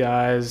talk to these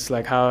guys.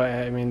 Like how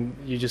I mean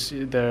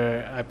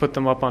I put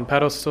them up on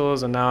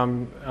pedestals, and now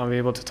I'm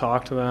able to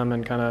talk to them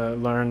and kind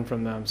of learn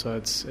from them. So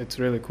it's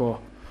really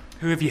cool.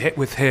 Who have you hit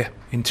with here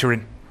in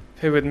Turin?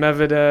 Hit with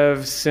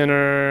Medvedev,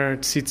 Sinner,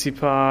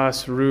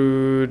 Tsitsipas,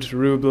 Ruud,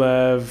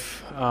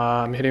 Rublev.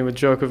 I'm hitting with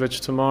Djokovic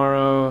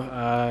tomorrow.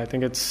 I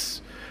think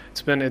it's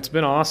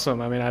been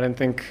awesome. I mean, I didn't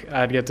think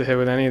I'd get to hit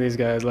with any of these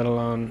guys, let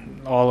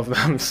alone all of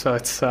them. So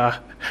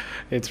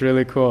it's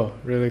really cool,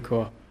 really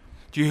cool.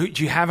 Do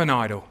you have an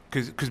idol?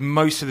 Because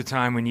most of the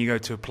time when you go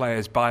to a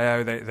player's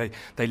bio,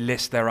 they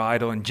list their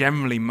idol, and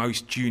generally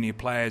most junior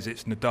players,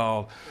 it's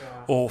Nadal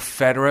or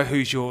Federer.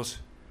 Who's yours?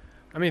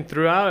 I mean,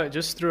 throughout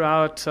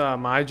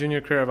my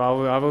junior career,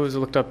 I've always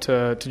looked up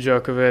to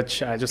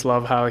Djokovic. I just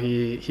love how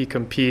he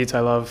competes. I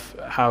love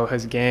how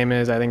his game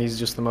is. I think he's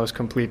just the most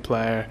complete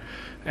player.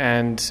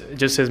 And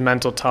just his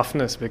mental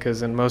toughness,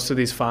 because in most of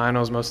these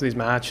finals, most of these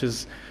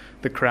matches,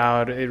 the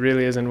crowd, it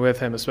really isn't with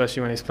him,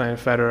 especially when he's playing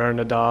Federer,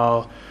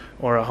 Nadal,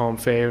 or a home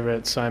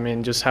favorite. So, I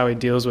mean, just how he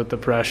deals with the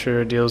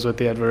pressure, deals with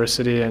the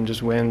adversity, and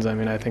just wins. I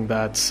mean, I think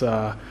that's...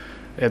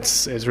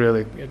 It's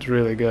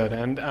really good,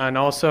 and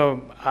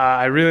also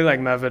I really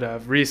like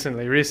Medvedev.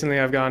 Recently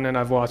I've gone in,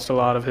 I've watched a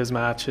lot of his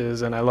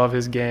matches, and I love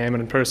his game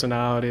and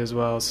personality as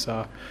well.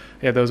 So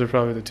yeah, those are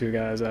probably the two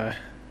guys I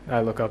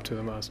look up to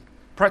the most.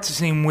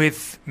 Practicing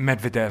with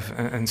Medvedev,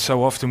 and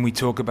so often we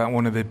talk about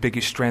one of the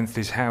biggest strengths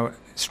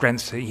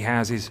that he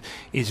has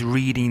is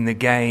reading the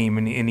game,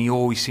 and he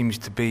always seems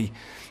to be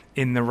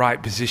in the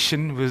right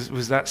position.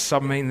 Was that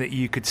something that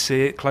you could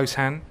see at close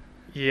hand?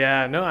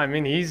 Yeah, no, I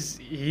mean he's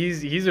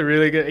a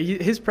really good.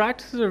 His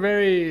practices are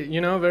very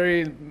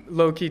very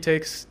low key.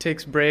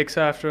 Takes breaks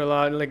after a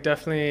lot. Like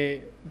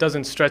definitely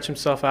doesn't stretch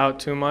himself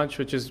out too much,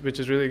 which is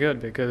really good,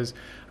 because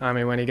I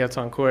mean when he gets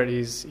on court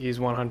he's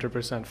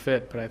 100%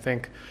 fit. But I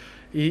think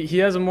he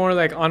has a more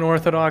like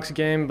unorthodox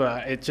game,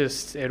 but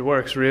it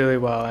works really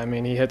well. I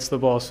mean he hits the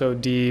ball so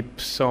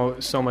deep, so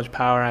much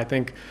power. I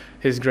think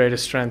his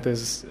greatest strength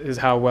is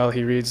how well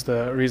he reads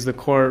the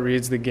court,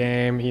 reads the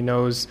game. He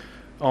knows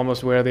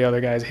almost where the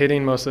other guy's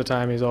hitting most of the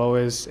time. He's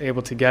always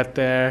able to get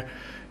there,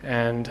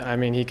 and I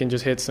mean he can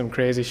just hit some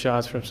crazy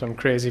shots from some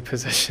crazy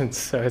positions.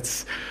 So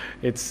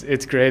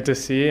it's great to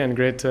see and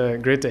great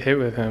to hit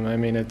with him. I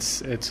mean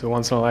it's a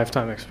once in a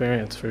lifetime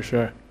experience for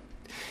sure.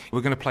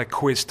 We're going to play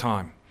quiz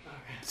time.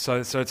 So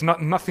it's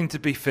nothing to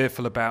be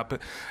fearful about,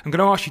 but I'm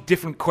going to ask you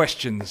different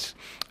questions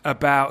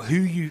about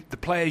the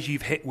players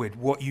you've hit with,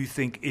 what you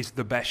think is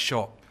the best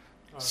shot.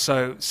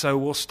 So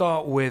we'll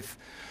start with,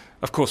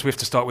 of course, we have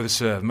to start with a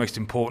serve, most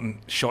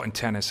important shot in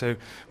tennis. So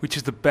which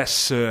is the best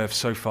serve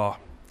so far?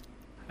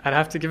 I'd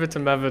have to give it to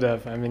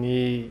Medvedev. I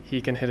mean,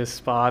 he can hit his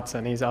spots,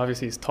 and he's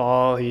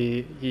tall.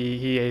 He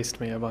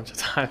aced me a bunch of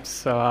times,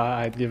 so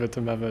I'd give it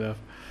to Medvedev.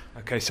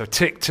 Okay, so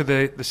tick to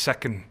the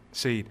second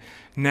seed.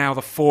 Now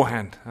the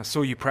forehand. I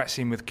saw you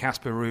practicing with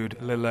Casper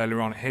Ruud a little earlier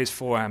on. His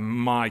forehand,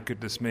 my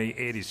goodness me,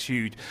 it is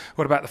huge.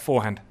 What about the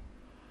forehand?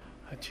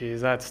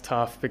 Geez, that's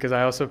tough because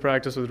I also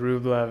practiced with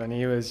Rublev and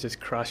he was just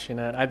crushing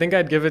it. I think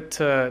I'd give it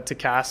to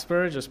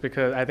Casper just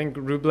because I think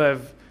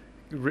Rublev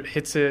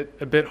hits it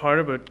a bit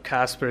harder, but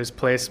Casper's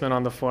placement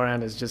on the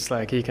forehand is just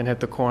like he can hit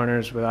the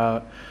corners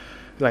without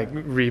like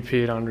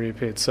repeat on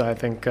repeat. So I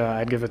think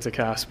I'd give it to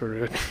Casper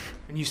Ruud.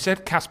 And you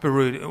said Casper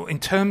Ruud. In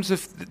terms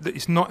of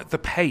it's not the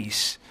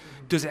pace,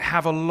 does it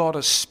have a lot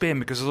of spin?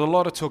 Because there's a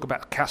lot of talk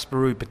about Casper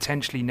Ruud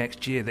potentially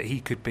next year that he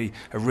could be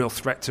a real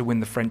threat to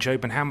win the French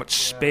Open. How much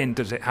spin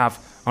does it have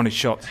on his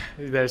shot?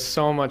 There's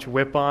so much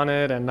whip on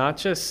it, and not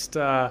just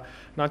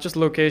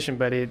location,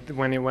 but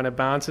when it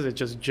bounces, it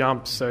just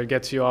jumps, so it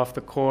gets you off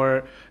the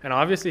court. And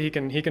obviously, he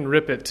can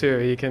rip it too.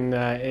 He can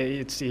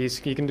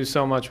he can do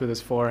so much with his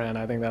forehand.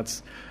 I think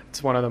it's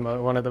one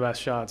of the best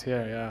shots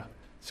here. Yeah.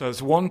 So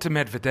it's 1 to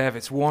Medvedev,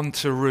 it's 1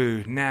 to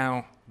Ruud.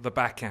 Now the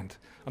backhand.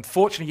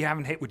 Unfortunately, you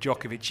haven't hit with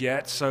Djokovic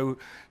yet, so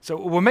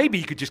well, maybe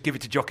you could just give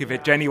it to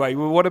Djokovic anyway.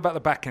 Well, what about the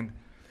backhand?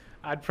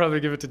 I'd probably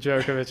give it to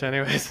Djokovic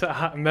anyways.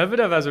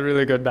 Medvedev has a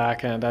really good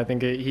backhand. I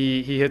think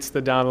he hits the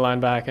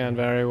down-the-line backhand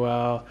very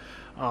well.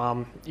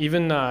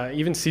 Even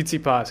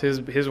Tsitsipas,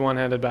 his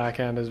one-handed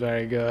backhand is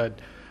very good.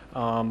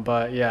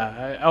 But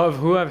yeah, of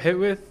who I've hit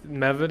with,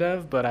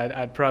 Medvedev, but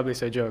I'd probably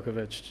say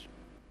Djokovic.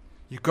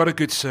 You've got a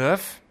good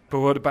serve, but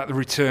what about the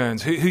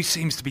returns? Who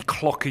seems to be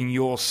clocking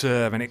your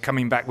serve and it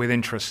coming back with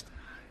interest?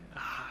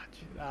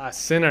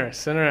 Sinner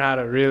had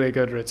a really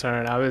good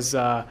return. I was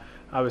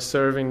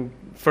serving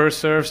first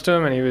serves to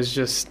him, and he was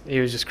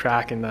just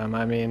cracking them.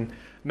 I mean,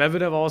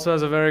 Medvedev also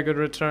has a very good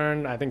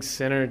return. I think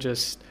Sinner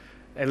just,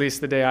 at least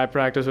the day I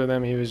practiced with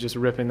him, he was just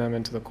ripping them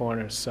into the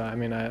corners. So I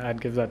mean,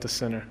 I'd give that to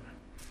Sinner.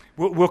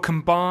 We'll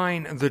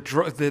combine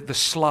the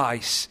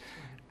slice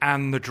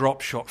and the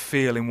drop shot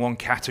feel in one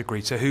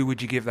category. So who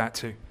would you give that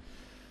to?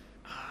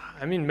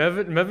 I mean,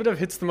 Medvedev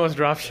hits the most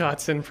drop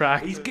shots in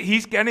practice.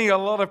 He's getting a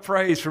lot of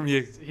praise from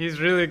you. He's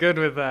really good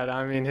with that.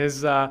 I mean,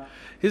 his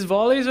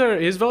volleys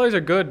are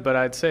good, but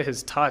I'd say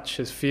his touch,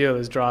 his feel,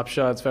 his drop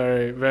shots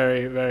very,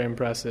 very, very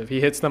impressive. He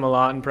hits them a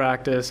lot in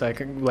practice, like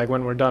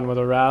when we're done with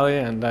a rally,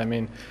 and I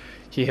mean,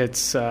 he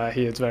hits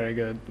very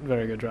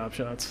good drop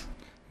shots.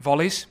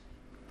 Volleys?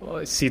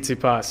 Well,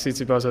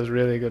 Tsitsipas has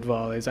really good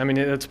volleys. I mean,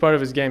 it's part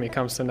of his game. He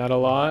comes to net a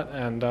lot,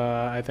 and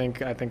I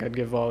think I'd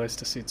give volleys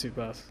to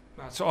Tsitsipas.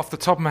 So off the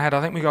top of my head,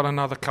 I think we got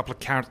another couple of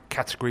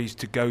categories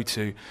to go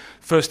to.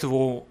 First of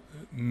all,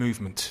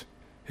 movement.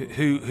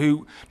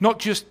 Who not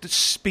just the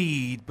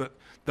speed, but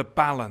the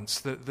balance,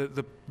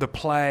 the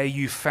player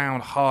you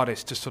found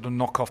hardest to sort of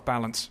knock off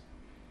balance.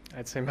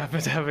 I'd say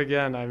Medvedev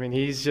again. I mean,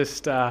 he's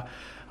just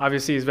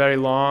obviously he's very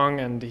long,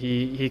 and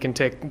he can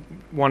take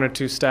one or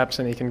two steps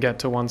and he can get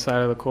to one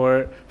side of the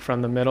court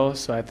from the middle.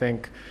 So I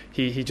think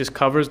he just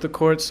covers the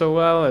court so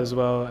well as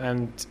well,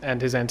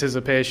 and his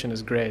anticipation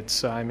is great.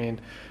 So I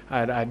mean,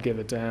 I'd give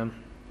it to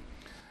him.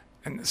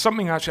 And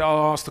something actually,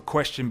 I'll ask the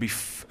question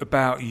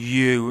about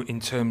you in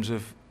terms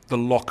of the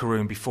locker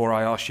room before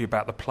I ask you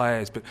about the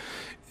players. But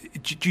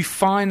do you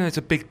find there's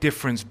a big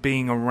difference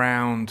being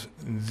around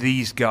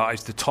these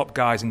guys, the top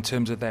guys, in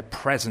terms of their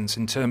presence,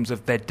 in terms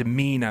of their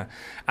demeanour,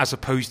 as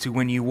opposed to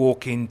when you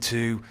walk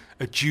into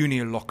a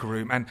junior locker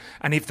room?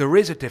 And if there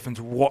is a difference,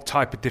 what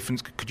type of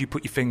difference? Could you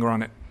put your finger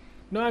on it?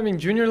 No, I mean,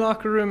 junior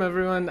locker room,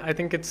 everyone, I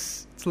think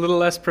it's a little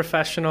less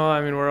professional.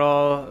 I mean, we're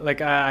all, like,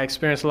 I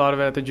experienced a lot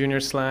of it at the junior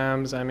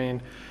slams. I mean,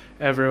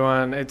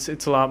 everyone, it's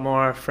a lot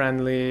more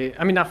friendly.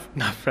 I mean, not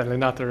friendly,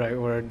 not the right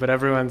word, but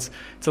it's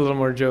a little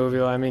more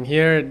jovial. I mean,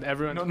 here,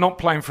 everyone... Not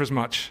playing for as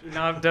much.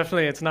 No,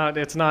 definitely, it's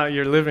not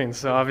your living,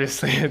 so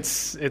obviously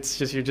it's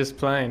just, you're just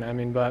playing. I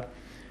mean, but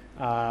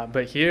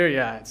here,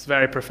 yeah, it's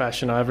very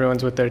professional.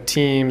 Everyone's with their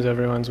teams,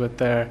 everyone's with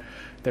their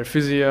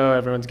physio,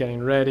 everyone's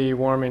getting ready,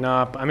 warming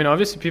up. I mean,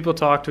 obviously people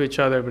talk to each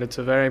other, but it's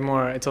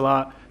a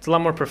lot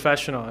more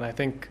professional, and I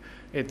think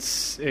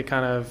it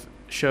kind of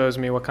shows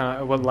me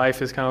what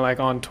life is kind of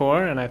like on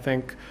tour, and I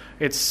think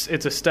it's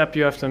a step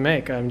you have to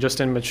make,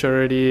 just in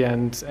maturity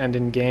and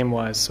in game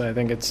wise. So I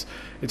think it's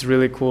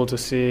really cool to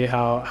see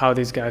how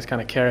these guys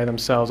kind of carry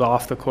themselves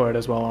off the court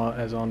as well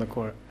as on the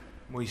court.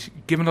 Well, he's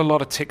given a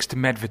lot of ticks to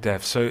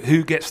Medvedev. So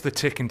who gets the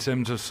tick in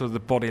terms of sort of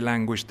the body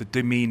language, the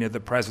demeanour, the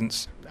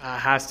presence?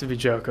 Has to be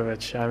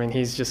Djokovic. I mean,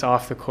 he's just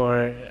off the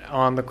court,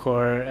 on the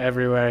court,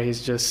 everywhere.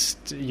 He's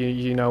just,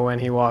 you know, when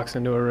he walks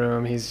into a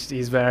room,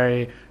 he's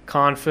very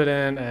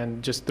confident,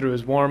 and just through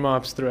his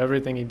warm-ups, through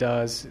everything he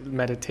does,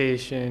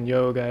 meditation,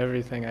 yoga,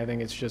 everything, I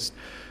think it's just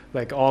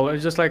like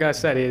I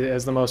said, he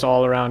has the most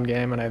all-around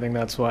game, and I think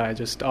that's why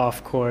just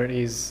off court,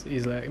 he's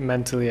like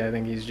mentally, I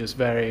think he's just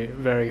very,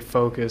 very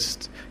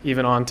focused,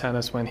 even on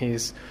tennis when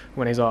he's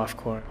off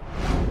court.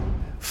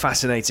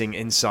 Fascinating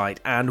insight,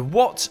 and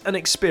what an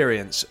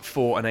experience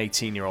for an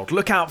 18-year-old.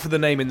 Look out for the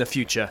name in the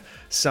future,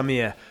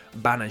 Samir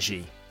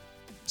Banerjee.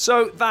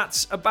 So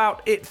that's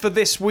about it for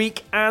this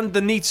week, and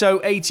the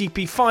Nitto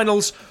ATP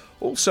Finals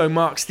also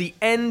marks the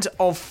end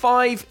of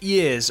 5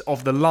 years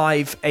of the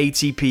live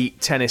ATP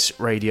Tennis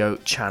Radio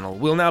channel.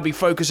 We'll now be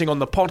focusing on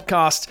the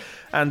podcast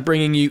and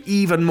bringing you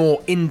even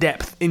more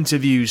in-depth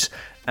interviews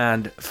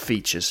and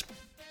features.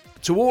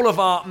 To all of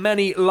our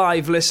many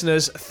live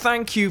listeners,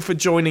 thank you for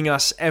joining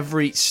us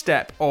every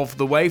step of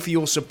the way, for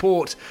your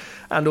support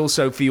and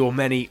also for your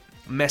many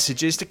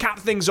messages. To cap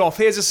things off,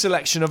 here's a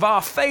selection of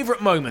our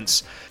favourite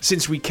moments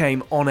since we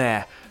came on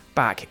air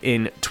back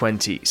in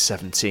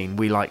 2017.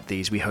 We like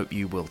these, we hope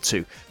you will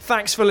too.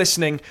 Thanks for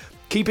listening,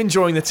 keep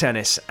enjoying the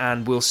tennis,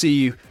 and we'll see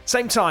you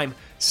same time,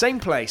 same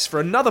place for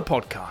another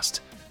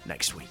podcast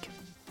next week.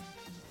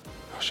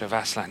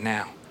 Vaslan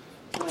now.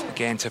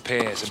 Again to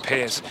Piers, and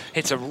Piers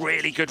hits a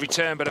really good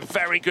return, but a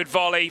very good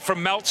volley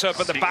from Meltzer,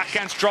 but the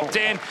backhand's dropped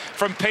in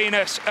from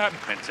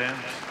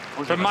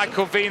from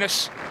Michael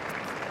Venus.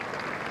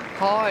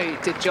 How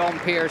did John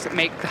Piers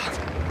make that?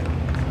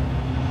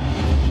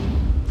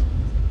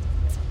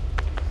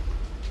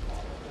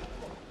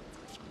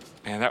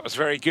 And that was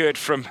very good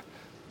from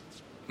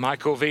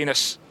Michael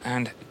Venus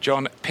and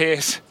John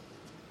Piers.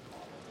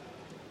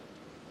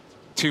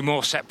 2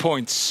 more set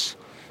points.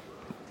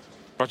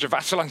 Roger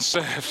Vasselin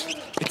serves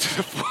into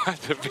the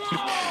flat,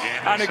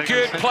 and a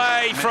good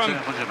play from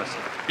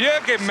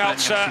Jürgen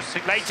Meltzer.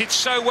 They did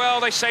so well,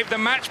 they saved the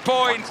match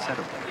point,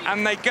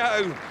 and they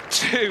go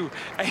to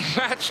a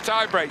match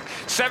tiebreak.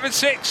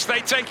 7-6,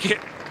 they take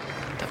it.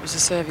 That was the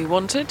serve he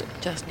wanted,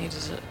 just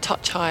needed a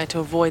touch higher to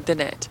avoid the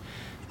net.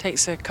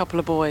 Takes a couple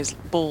of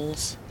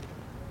balls.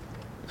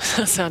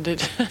 That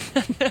sounded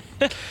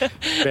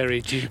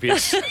very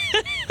dubious.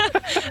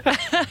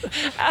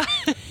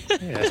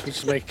 Yes, we'll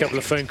just make a couple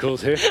of phone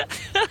calls here.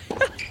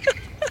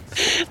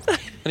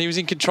 And he was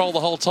in control the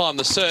whole time.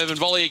 The serve and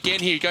volley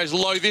again here. He goes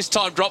low this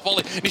time, drop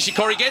volley.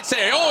 Nishikori gets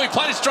there. Oh, he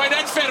played it straight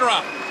at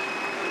Federer.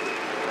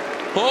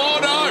 Oh,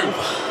 no.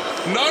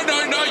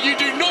 No, you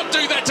do not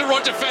do that to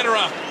Roger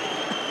Federer.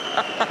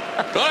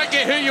 I don't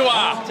care who you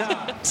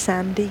are.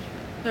 Sandy.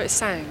 No, it's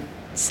Sang.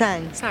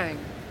 Sang. Sang.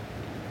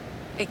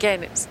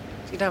 Again, it's,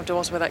 you don't have to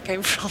ask where that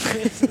came from.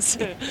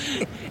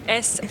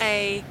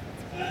 S-A-N-G.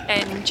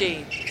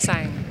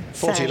 Sang.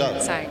 40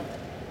 love. Sang.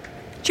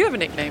 Do you have a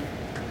nickname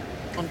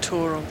on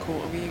tour, on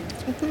court? Are you?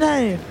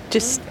 No,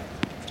 just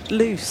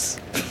loose.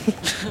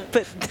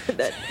 But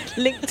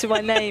linked to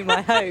my name,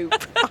 I hope.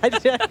 I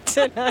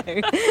don't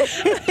know.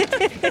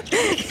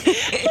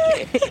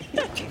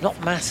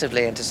 Not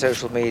massively into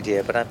social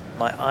media, but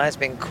my eye's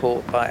been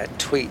caught by a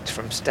tweet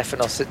from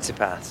Stefanos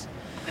Tsitsipas.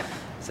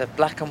 It's a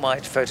black and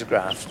white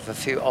photograph of a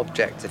few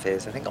objects of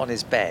his, I think on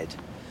his bed,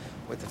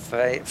 with the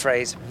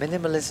phrase,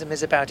 "Minimalism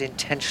is about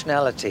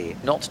intentionality,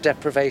 not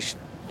deprivation."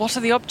 What are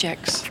the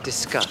objects?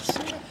 Discuss.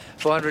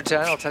 Forehand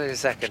return, I'll tell you in a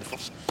second.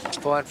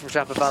 Forehand from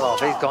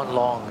Shapovalov, he's gone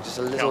long, just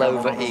a little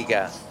over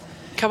eager.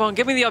 Come on,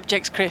 give me the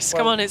objects, Chris.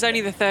 Come on, it's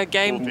only the third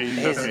game.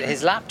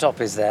 His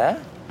laptop is there.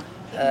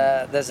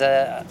 There's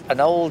an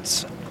old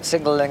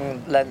single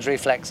lens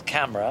reflex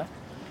camera.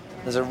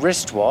 There's a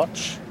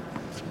wristwatch.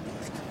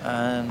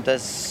 And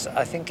there's,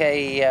 I think,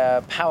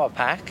 a power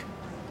pack.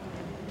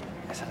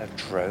 Is that a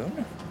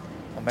drone?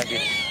 Or maybe...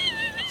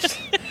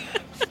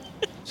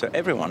 So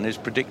everyone is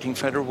predicting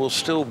Federer will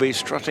still be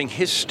strutting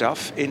his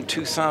stuff in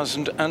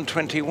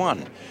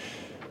 2021.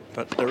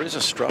 But there is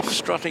a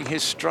strutting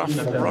his stuff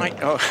right...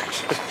 Oh,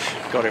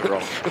 got it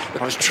wrong.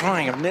 I was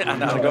trying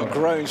and I got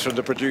groans from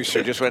the producer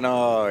who just went,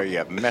 oh,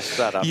 yeah, messed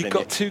that up. You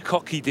got too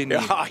cocky, didn't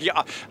you?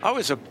 Yeah, I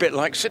was a bit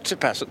like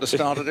Tsitsipas at the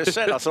start of this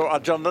set. I thought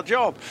I'd done the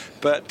job.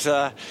 But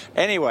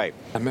anyway.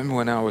 I remember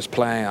when I was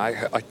playing,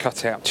 I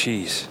cut out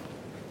cheese.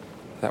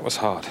 That was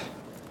hard.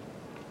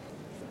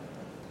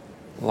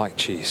 Like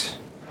cheese.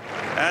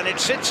 And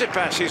it's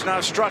Tsitsipas who's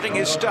now strutting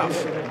his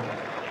stuff.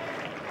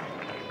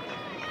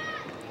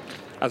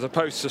 As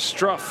opposed to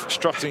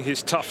strutting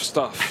his tough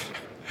stuff.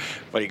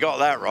 Well, you got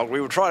that wrong.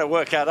 We were trying to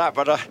work out that,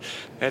 but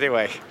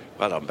anyway,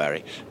 well done,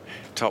 Barry.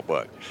 Top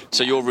work.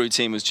 So your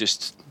routine was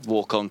just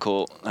walk on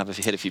court,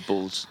 hit a few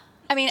balls?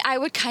 I mean, I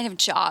would kind of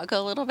jog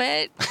a little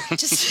bit,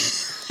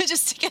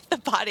 just to get the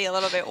body a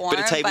little bit warm.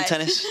 Bit of table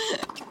tennis?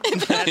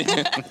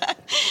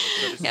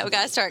 Yeah, we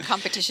got to start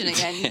competition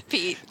again,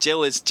 Pete.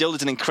 Jill is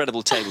an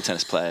incredible table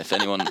tennis player. If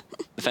anyone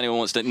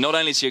wants to, not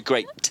only is she a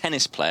great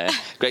tennis player,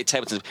 great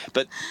table tennis,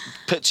 but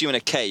puts you in a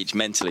cage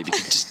mentally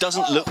because it just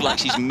doesn't look like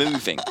she's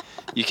moving.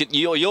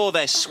 You're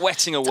there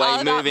sweating away, all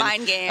about moving,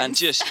 mind games. and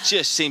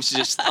just seems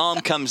to arm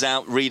comes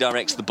out,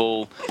 redirects the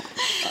ball,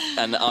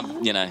 and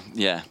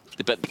yeah.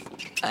 But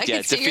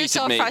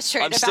defeated me. I'm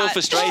still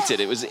frustrated.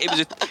 It was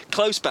a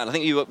close battle. I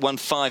think you won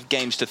 5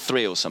 games to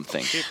 3 or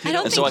something. I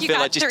don't think you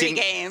got 3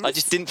 games. I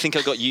just didn't think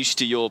I got used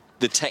to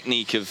the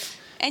technique of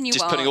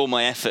just putting all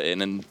my effort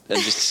in and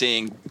just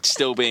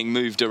still being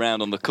moved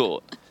around on the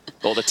court.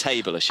 Or the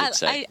table, I should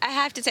say. I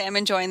have to say, I'm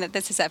enjoying that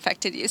this has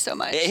affected you so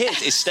much.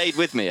 It stayed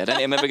with me. I don't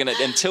think I'm ever going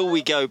to, until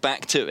we go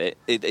back to it,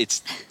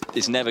 it's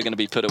never going to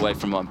be put away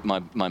from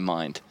my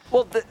mind.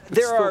 Well, it's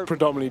still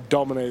predominantly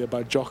dominated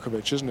by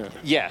Djokovic, isn't it?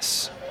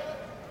 Yes.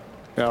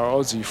 Our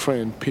Aussie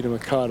friend, Peter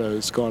Mikado,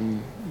 has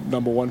gone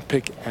 #1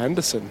 pick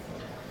Anderson.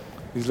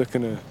 He's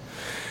looking to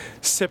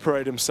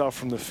separate himself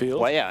from the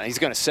field. Well, yeah, he's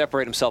going to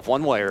separate himself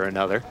one way or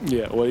another.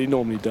 Yeah, well, he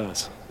normally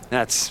does.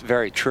 That's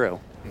very true.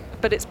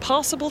 But it's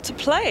possible to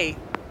play.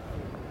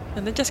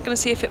 And they're just going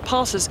to see if it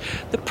passes.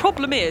 The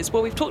problem is,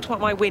 well, we've talked about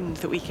my wind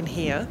that we can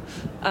hear.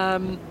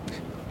 But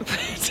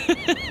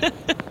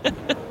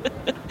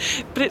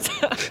it's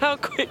how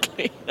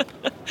quickly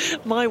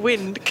my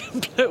wind can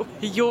blow away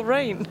your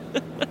rain.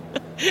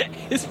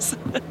 It's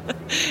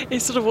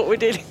sort of what we're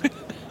dealing with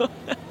now,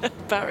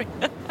 Barry.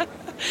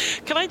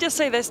 Can I just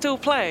say they're still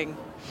playing?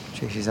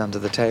 She's under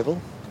the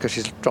table because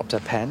she's dropped her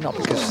pen, not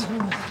because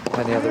of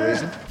any other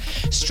reason.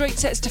 Straight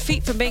sets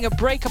defeat from being a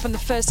break-up in the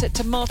first set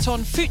to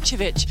Marton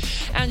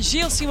Fucsovics. And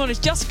Gilles Simon has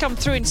just come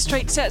through in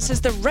straight sets as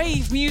the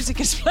rave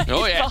music is playing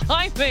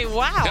behind me.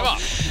 Wow.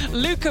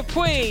 Luca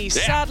Pouille.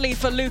 Sadly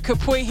for Luca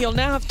Pouille, he'll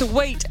now have to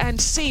wait and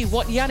see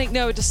what Yannick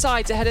Noah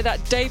decides ahead of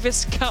that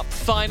Davis Cup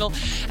final.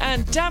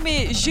 And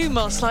Damir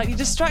Jumel slightly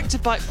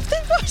distracted by...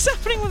 What's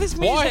happening with this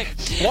music?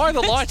 Why are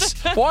the lights?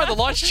 Why are the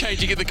lights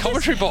changing in the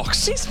commentary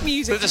box? This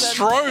music... There's a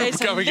strobe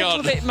going on. A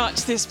little bit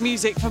much, this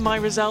music, for my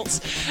results.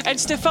 And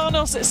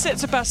Stefanos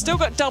Tsitsipas still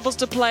got doubles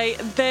to play.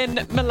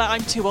 Then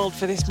I'm too old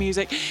for this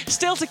music.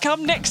 Still to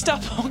come next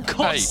up on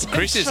court. Hey,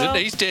 Chris isn't.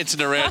 He's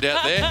dancing around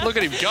out there. Look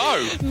at him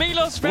go.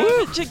 Milos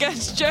Raonic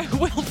against Joe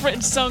Wilfried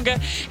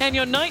Tsonga. And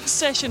your ninth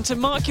session to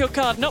mark your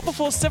card, not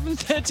before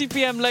 7:30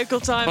 p.m. local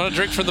time. Want a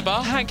drink from the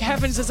bar? Thank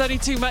heavens there's only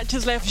 2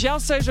 matches left. Jan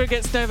Sosa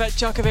against Novak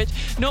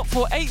Djokovic. Not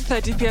for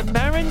 8:30 p.m.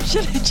 Marin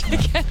Cilic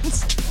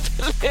against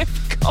Philip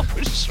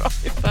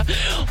Kohlschreiber.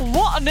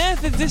 What on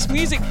earth is this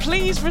music?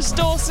 Please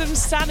restore some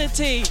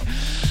sanity.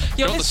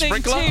 You're got listening the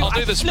sprinkler? to... I'll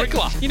do the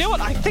sprinkler. Look, you know what?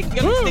 I think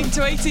you're listening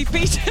to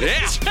ATP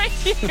Tennis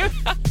Radio.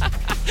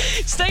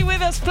 Stay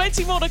with us.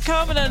 Plenty more to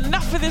come and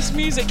enough of this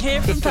music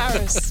here from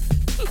Paris.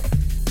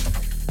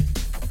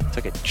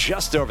 Took it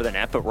just over the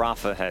net, but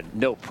Rafa had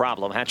no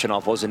problem.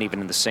 Khachanov wasn't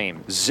even in the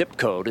same zip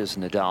code as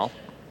Nadal.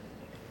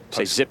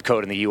 Say zip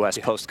code in the U.S.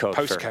 postcode.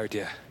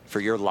 Postcode,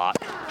 for your lot.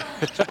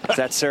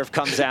 That serve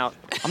comes out.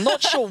 I'm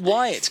not sure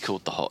why it's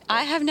called the hot dog.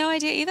 I have no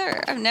idea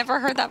either. I've never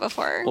heard that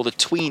before. Or the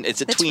tween.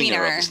 It's a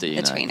tweener, obviously.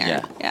 The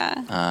tweener.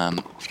 Yeah.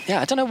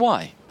 Yeah, I don't know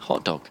why.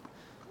 Hot dog.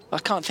 I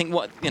can't think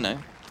what,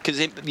 because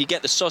you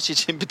get the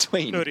sausage in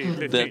between.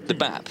 The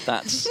bap.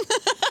 That's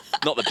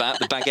not the bap,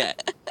 the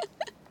baguette.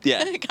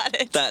 Yeah, got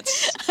it.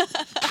 That's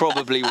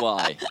probably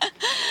why.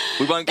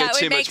 We won't go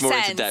too much more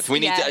into depth. We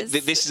need to,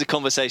 this is a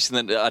conversation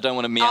that I don't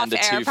want to meander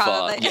too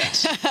far.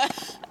 Yes.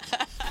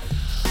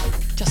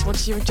 Just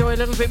wanted you to enjoy a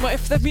little bit more. I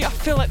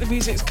feel like the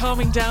music's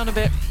calming down a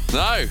bit.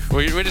 No,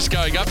 we're just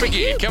going up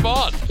again. Come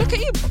on. Look at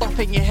you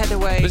bopping your head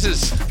away. This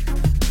is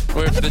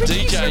where for the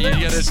DJ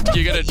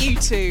you're gonna you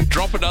two.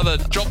 drop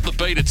the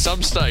beat at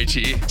some stage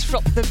here.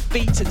 Drop the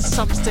beat at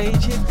some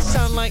stage. You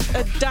sound like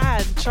a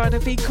dad trying to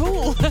be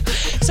cool.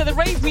 So the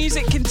rave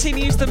music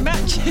continues. The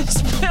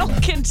matches will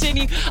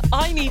continue.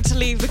 I need to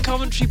leave the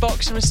commentary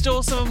box and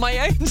restore some of my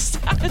own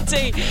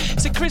sanity.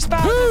 So Chris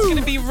Bowers is going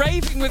to be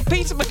raving with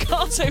Peter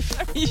Mercato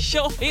very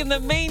shortly. In the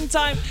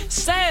meantime,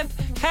 Seb,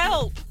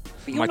 help.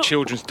 My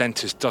children's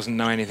dentist doesn't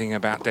know anything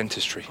about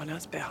dentistry. I know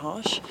it's a bit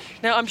harsh.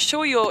 Now, I'm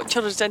sure your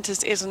children's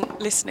dentist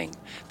isn't listening,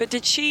 but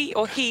did she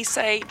or he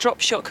say drop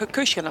shot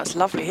Kukushkin? That's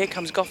lovely. Here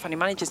comes Goffin. He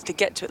manages to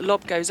get to it. The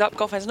lob goes up.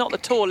 Goffin's not the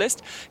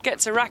tallest.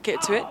 Gets a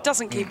racket to it.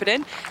 Doesn't keep it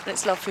in. And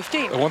it's love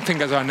 15. The one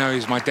thing as I know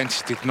is my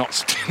dentist did not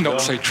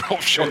say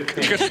drop shot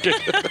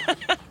Kukushkin.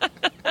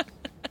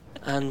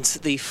 And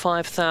the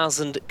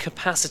 5,000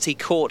 capacity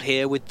court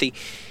here with the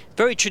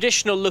very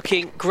traditional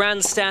looking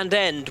grandstand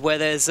end where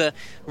there's a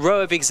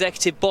row of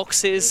executive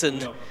boxes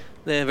and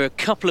there are a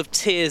couple of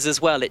tiers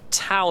as well. It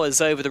towers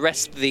over the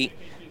rest of the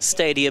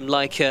stadium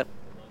like a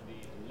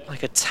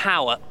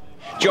tower.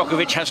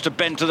 Djokovic has to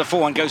bend to the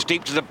forehand, goes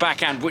deep to the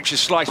backhand, which is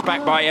sliced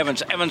back by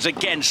Evans. Evans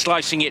again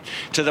slicing it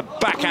to the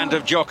backhand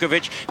of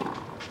Djokovic.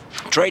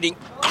 Trading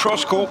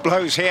cross-court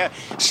blows here.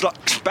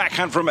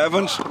 Backhand from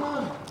Evans.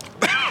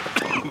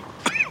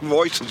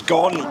 Voice is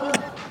gone.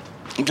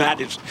 I'm glad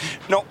it's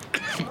not...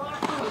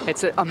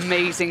 It's an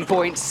amazing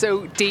point,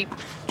 so deep.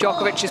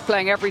 Djokovic is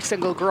playing every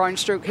single ground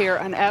stroke here,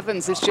 and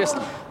Evans is just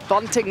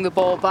bunting the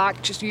ball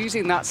back, just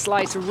using that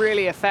slice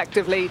really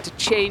effectively to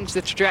change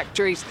the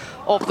trajectories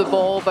of the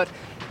ball. But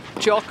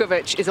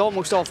Djokovic is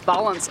almost off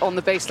balance on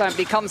the baseline, but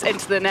he comes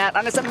into the net,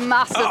 and it's a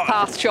massive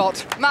pass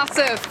shot.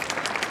 Massive.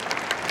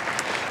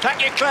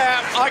 Thank you, Claire.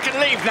 I can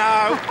leave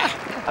now.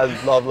 I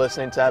love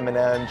listening to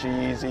Eminem,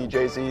 G-Eazy,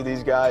 Jay-Z,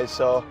 these guys.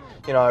 So,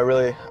 I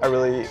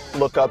really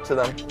look up to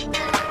them.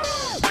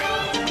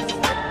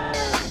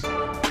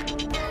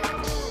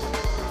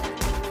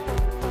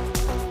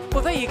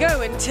 Well, there you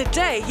go. And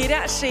today he'd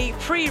actually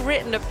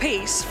pre-written a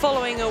piece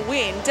following a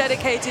win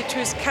dedicated to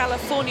his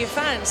California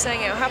fans,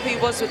 saying how happy he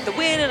was with the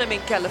win. And I'm in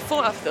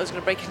California. I thought I was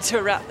going to break into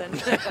a rap then.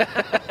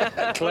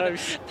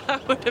 Close.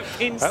 That would have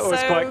been that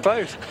was quite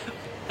close.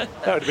 That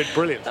would have been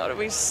brilliant. That would have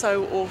been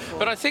so awful.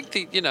 But I think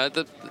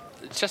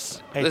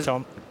just... Hey,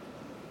 Tom,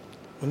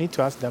 we need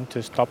to ask them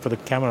to stop for the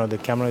camera. The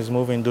camera is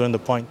moving during the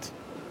point.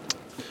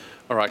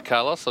 All right,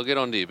 Carlos, I'll get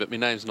on to you, but my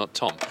name's not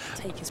Tom.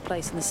 Take his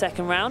place in the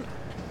second round.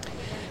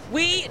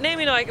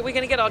 Naomi and I, we're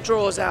going to get our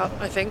drawers out,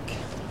 I think.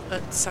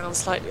 That sounds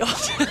slightly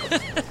odd.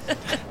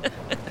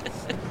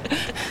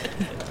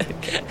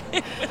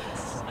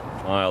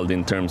 mild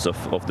in terms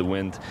of the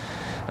wind.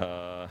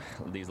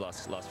 These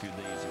last few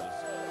days.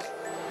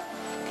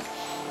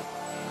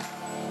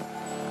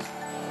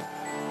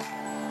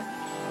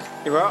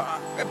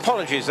 Well,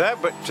 apologies there,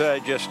 but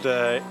just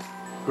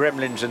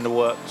gremlins in the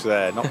works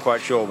there. Not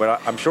quite sure,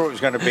 but I'm sure it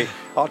was going to be.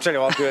 I'll tell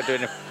you, I'll do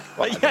it.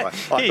 Well, I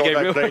thought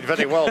I played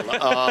very well.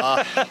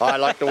 I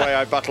like the way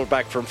I battled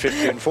back from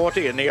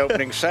 50-40 in the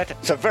opening set.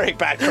 It's a very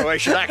bad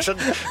Croatian accent,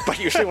 but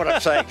you see what I'm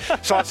saying.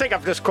 So I think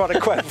I've just quite a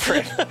quote for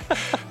it.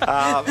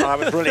 I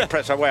was really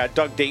impressed by the way I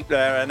dug deep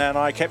there, and then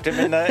I kept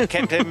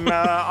him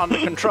under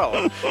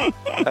control.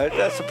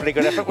 That's a pretty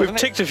good effort. We've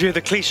ticked a few of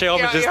the cliche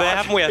homages there,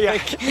 haven't we? I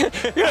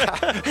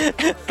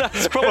think.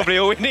 That's probably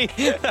all we need.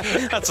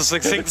 That's a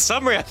succinct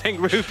summary, I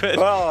think, Rupert.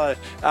 Well,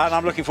 and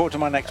I'm looking forward to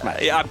my next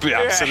match. Yeah,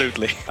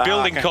 absolutely.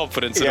 Building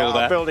confidence and all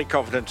that. I'm building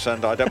confidence,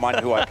 and I don't mind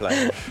who I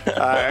play.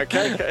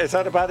 Okay, is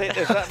that about it?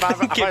 Is that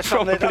it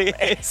probably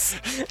is.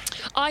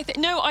 I think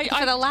no.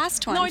 For the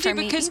last one. No, I do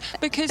because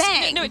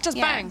bang. No, it does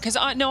bang. Because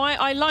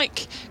I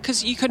like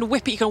because you can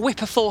whip it. You can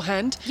whip a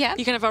forehand. Yeah.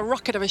 You can have a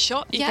rocket of a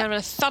shot. You can have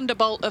a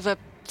thunderbolt of a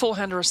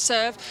forehand or a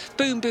serve.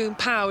 Boom, boom,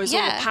 power is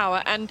all the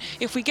power. And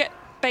if we get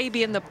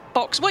baby in the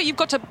box, well, you've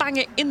got to bang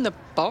it in the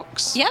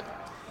box. Yep.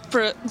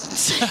 For a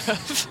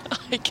serve,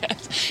 I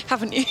guess,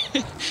 haven't you?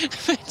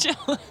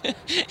 Jill,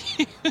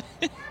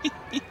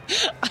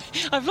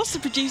 I've lost the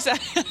producer.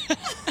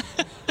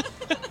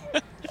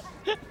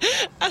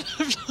 And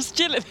I've lost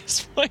Jill at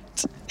this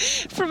point.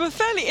 From a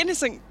fairly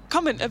innocent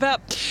comment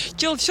about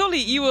Jill, surely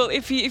you will,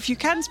 if you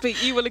can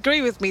speak, you will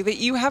agree with me that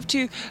you have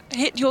to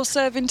hit your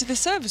serve into the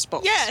service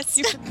box. Yes.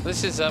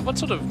 This is what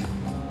sort of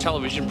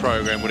television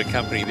program would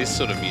accompany this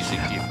sort of music,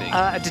 do you think?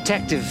 A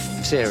detective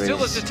series.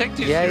 Still a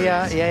detective series?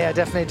 Yeah,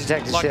 definitely a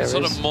detective series. Like a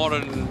sort of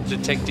modern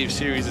detective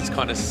series that's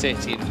kind of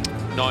set in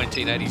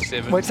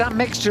 1987. Well, it's that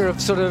mixture of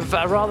sort of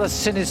a rather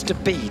sinister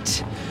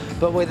beat,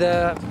 but with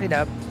a,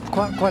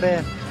 quite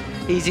a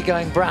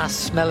easygoing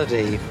brass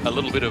melody. A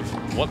little bit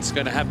of what's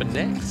going to happen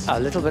next. A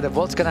little bit of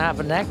what's going to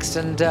happen next,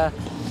 and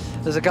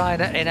there's a guy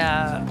in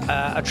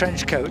a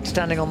trench coat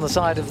standing on the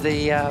side of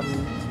the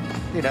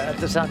at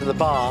the side of the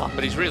bar.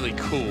 But he's really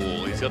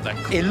cool. He's got that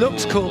cool He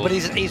looks cool, look. but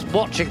he's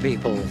watching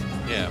people.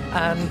 Yeah.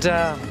 And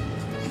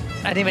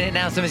any minute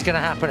now something's going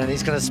to happen and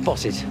he's going to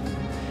spot it.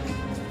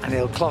 And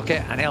he'll clock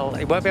it, and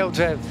he won't be able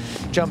to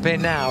jump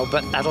in now,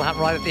 but that'll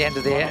happen right at the end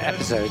of the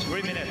episode.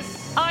 3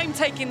 minutes. I'm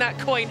taking that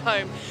coin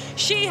home.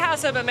 She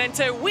has her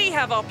memento, we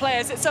have our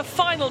players. It's a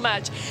final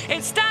match.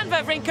 It's Stan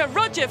Wawrinka,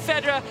 Roger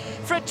Federer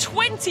for a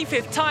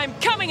 25th time,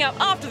 coming up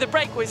after the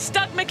break with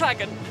Stud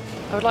Maclagan.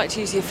 I would like to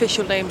use the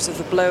official names of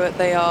the blower.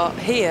 They are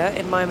here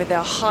in Miami. They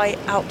are high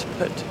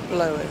output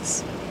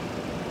blowers.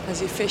 As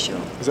the official.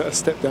 Is that a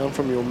step down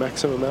from your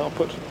maximum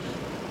output?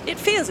 It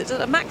feels it.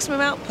 A maximum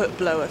output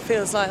blower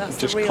feels like that's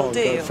the real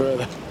deal. Just can't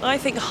go further. I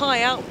think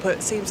high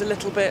output seems a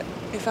little bit.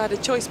 If I had a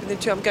choice between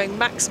the two, I'm going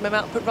maximum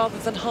output rather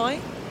than high.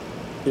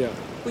 Yeah.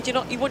 Would you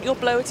not? You want your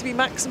blower to be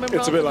maximum?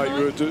 It's a bit like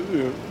high?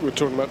 we're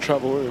talking about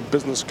travel in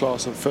business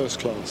class and first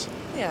class.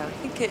 Yeah, I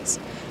think it's.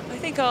 I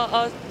think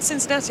our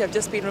Cincinnati, I've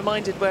just been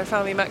reminded, we're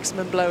family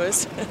maximum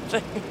blowers.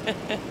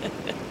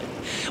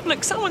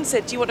 Look, someone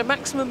said, do you want a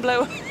maximum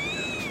blower?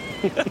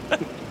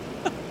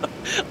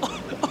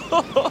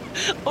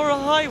 or a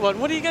high one?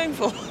 What are you going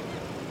for?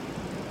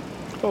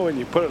 Oh, when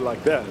you put it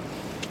like that.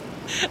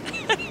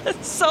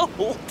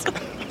 Sold.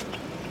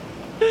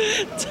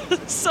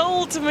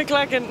 Sold to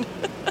Maclagan.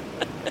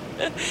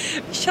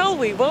 Shall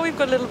we? Well, we've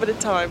got a little bit of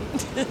time.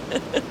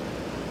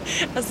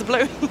 As the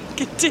blowing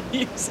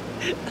continues.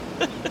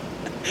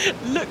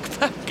 Look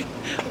back.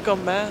 I've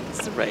gone mad.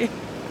 It's the rain.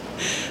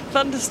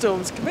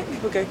 Thunderstorms can make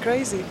people go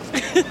crazy.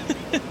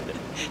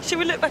 Shall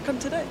we look back on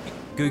today?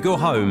 Google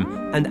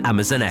Home and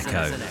Amazon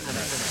Echo.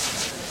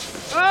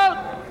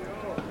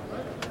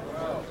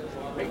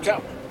 Picked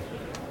up.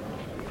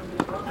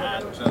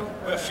 And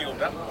we're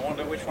fueled up. I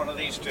wonder which one of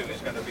these two is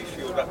going to be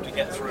fueled up to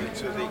get through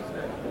to the...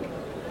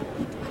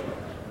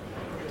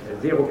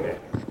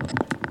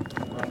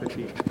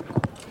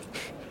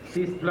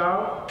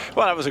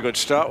 Well, that was a good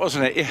start,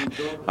 wasn't it? Yeah.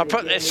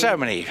 There's so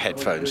many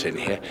headphones in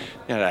here.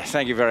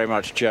 Thank you very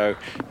much, Joe.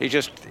 You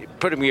just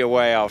putting me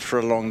away after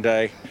a long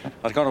day.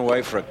 I'd gone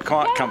away for a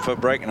quiet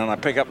comfort break, and then I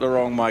pick up the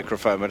wrong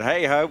microphone. But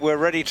hey-ho, we're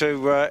ready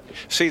to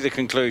see the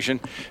conclusion.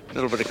 A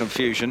little bit of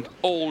confusion.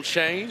 All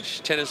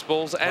change, tennis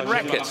balls and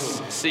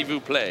rackets. S'il vous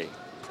plaît.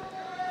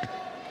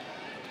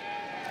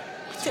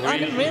 I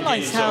didn't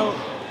realise how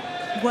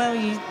well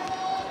you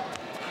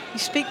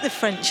speak the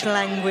French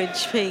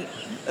language, Pete.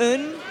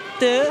 Un,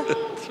 deux,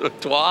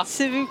 trois,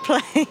 s'il vous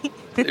plaît.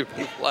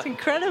 It's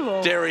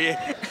incredible. Derriere.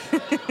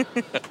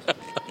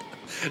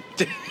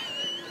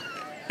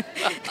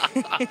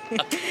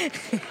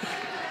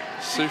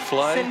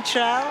 Soufflé.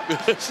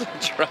 Central.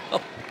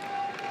 Central.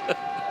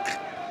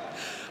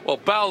 Well,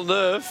 bal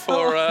nerve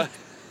for...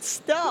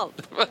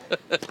 Stop.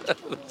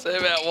 Say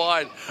about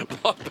wide.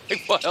 My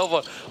back, my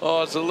elbow.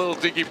 Oh, it's a little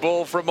dinky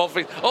ball from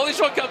Monfils. Oh,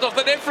 this one comes off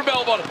the net from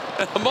Melbourne.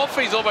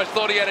 Monfils almost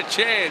thought he had a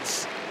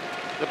chance.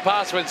 The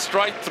pass went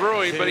straight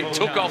through him, but he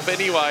took off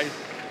anyway.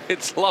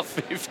 It's love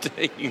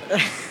 15.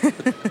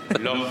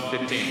 Love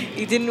 15.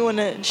 He didn't want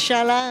to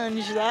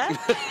challenge that.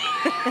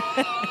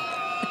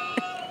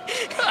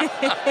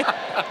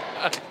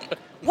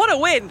 What a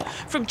win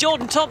from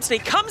Jordan Thompson. He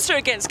comes through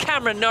against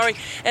Cameron Norrie,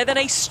 and then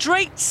a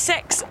straight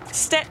sets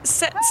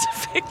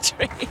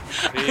victory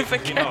over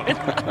Cameron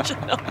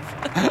Khachanov.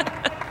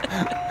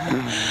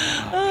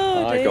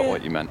 I got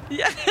what you meant.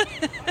 Yeah.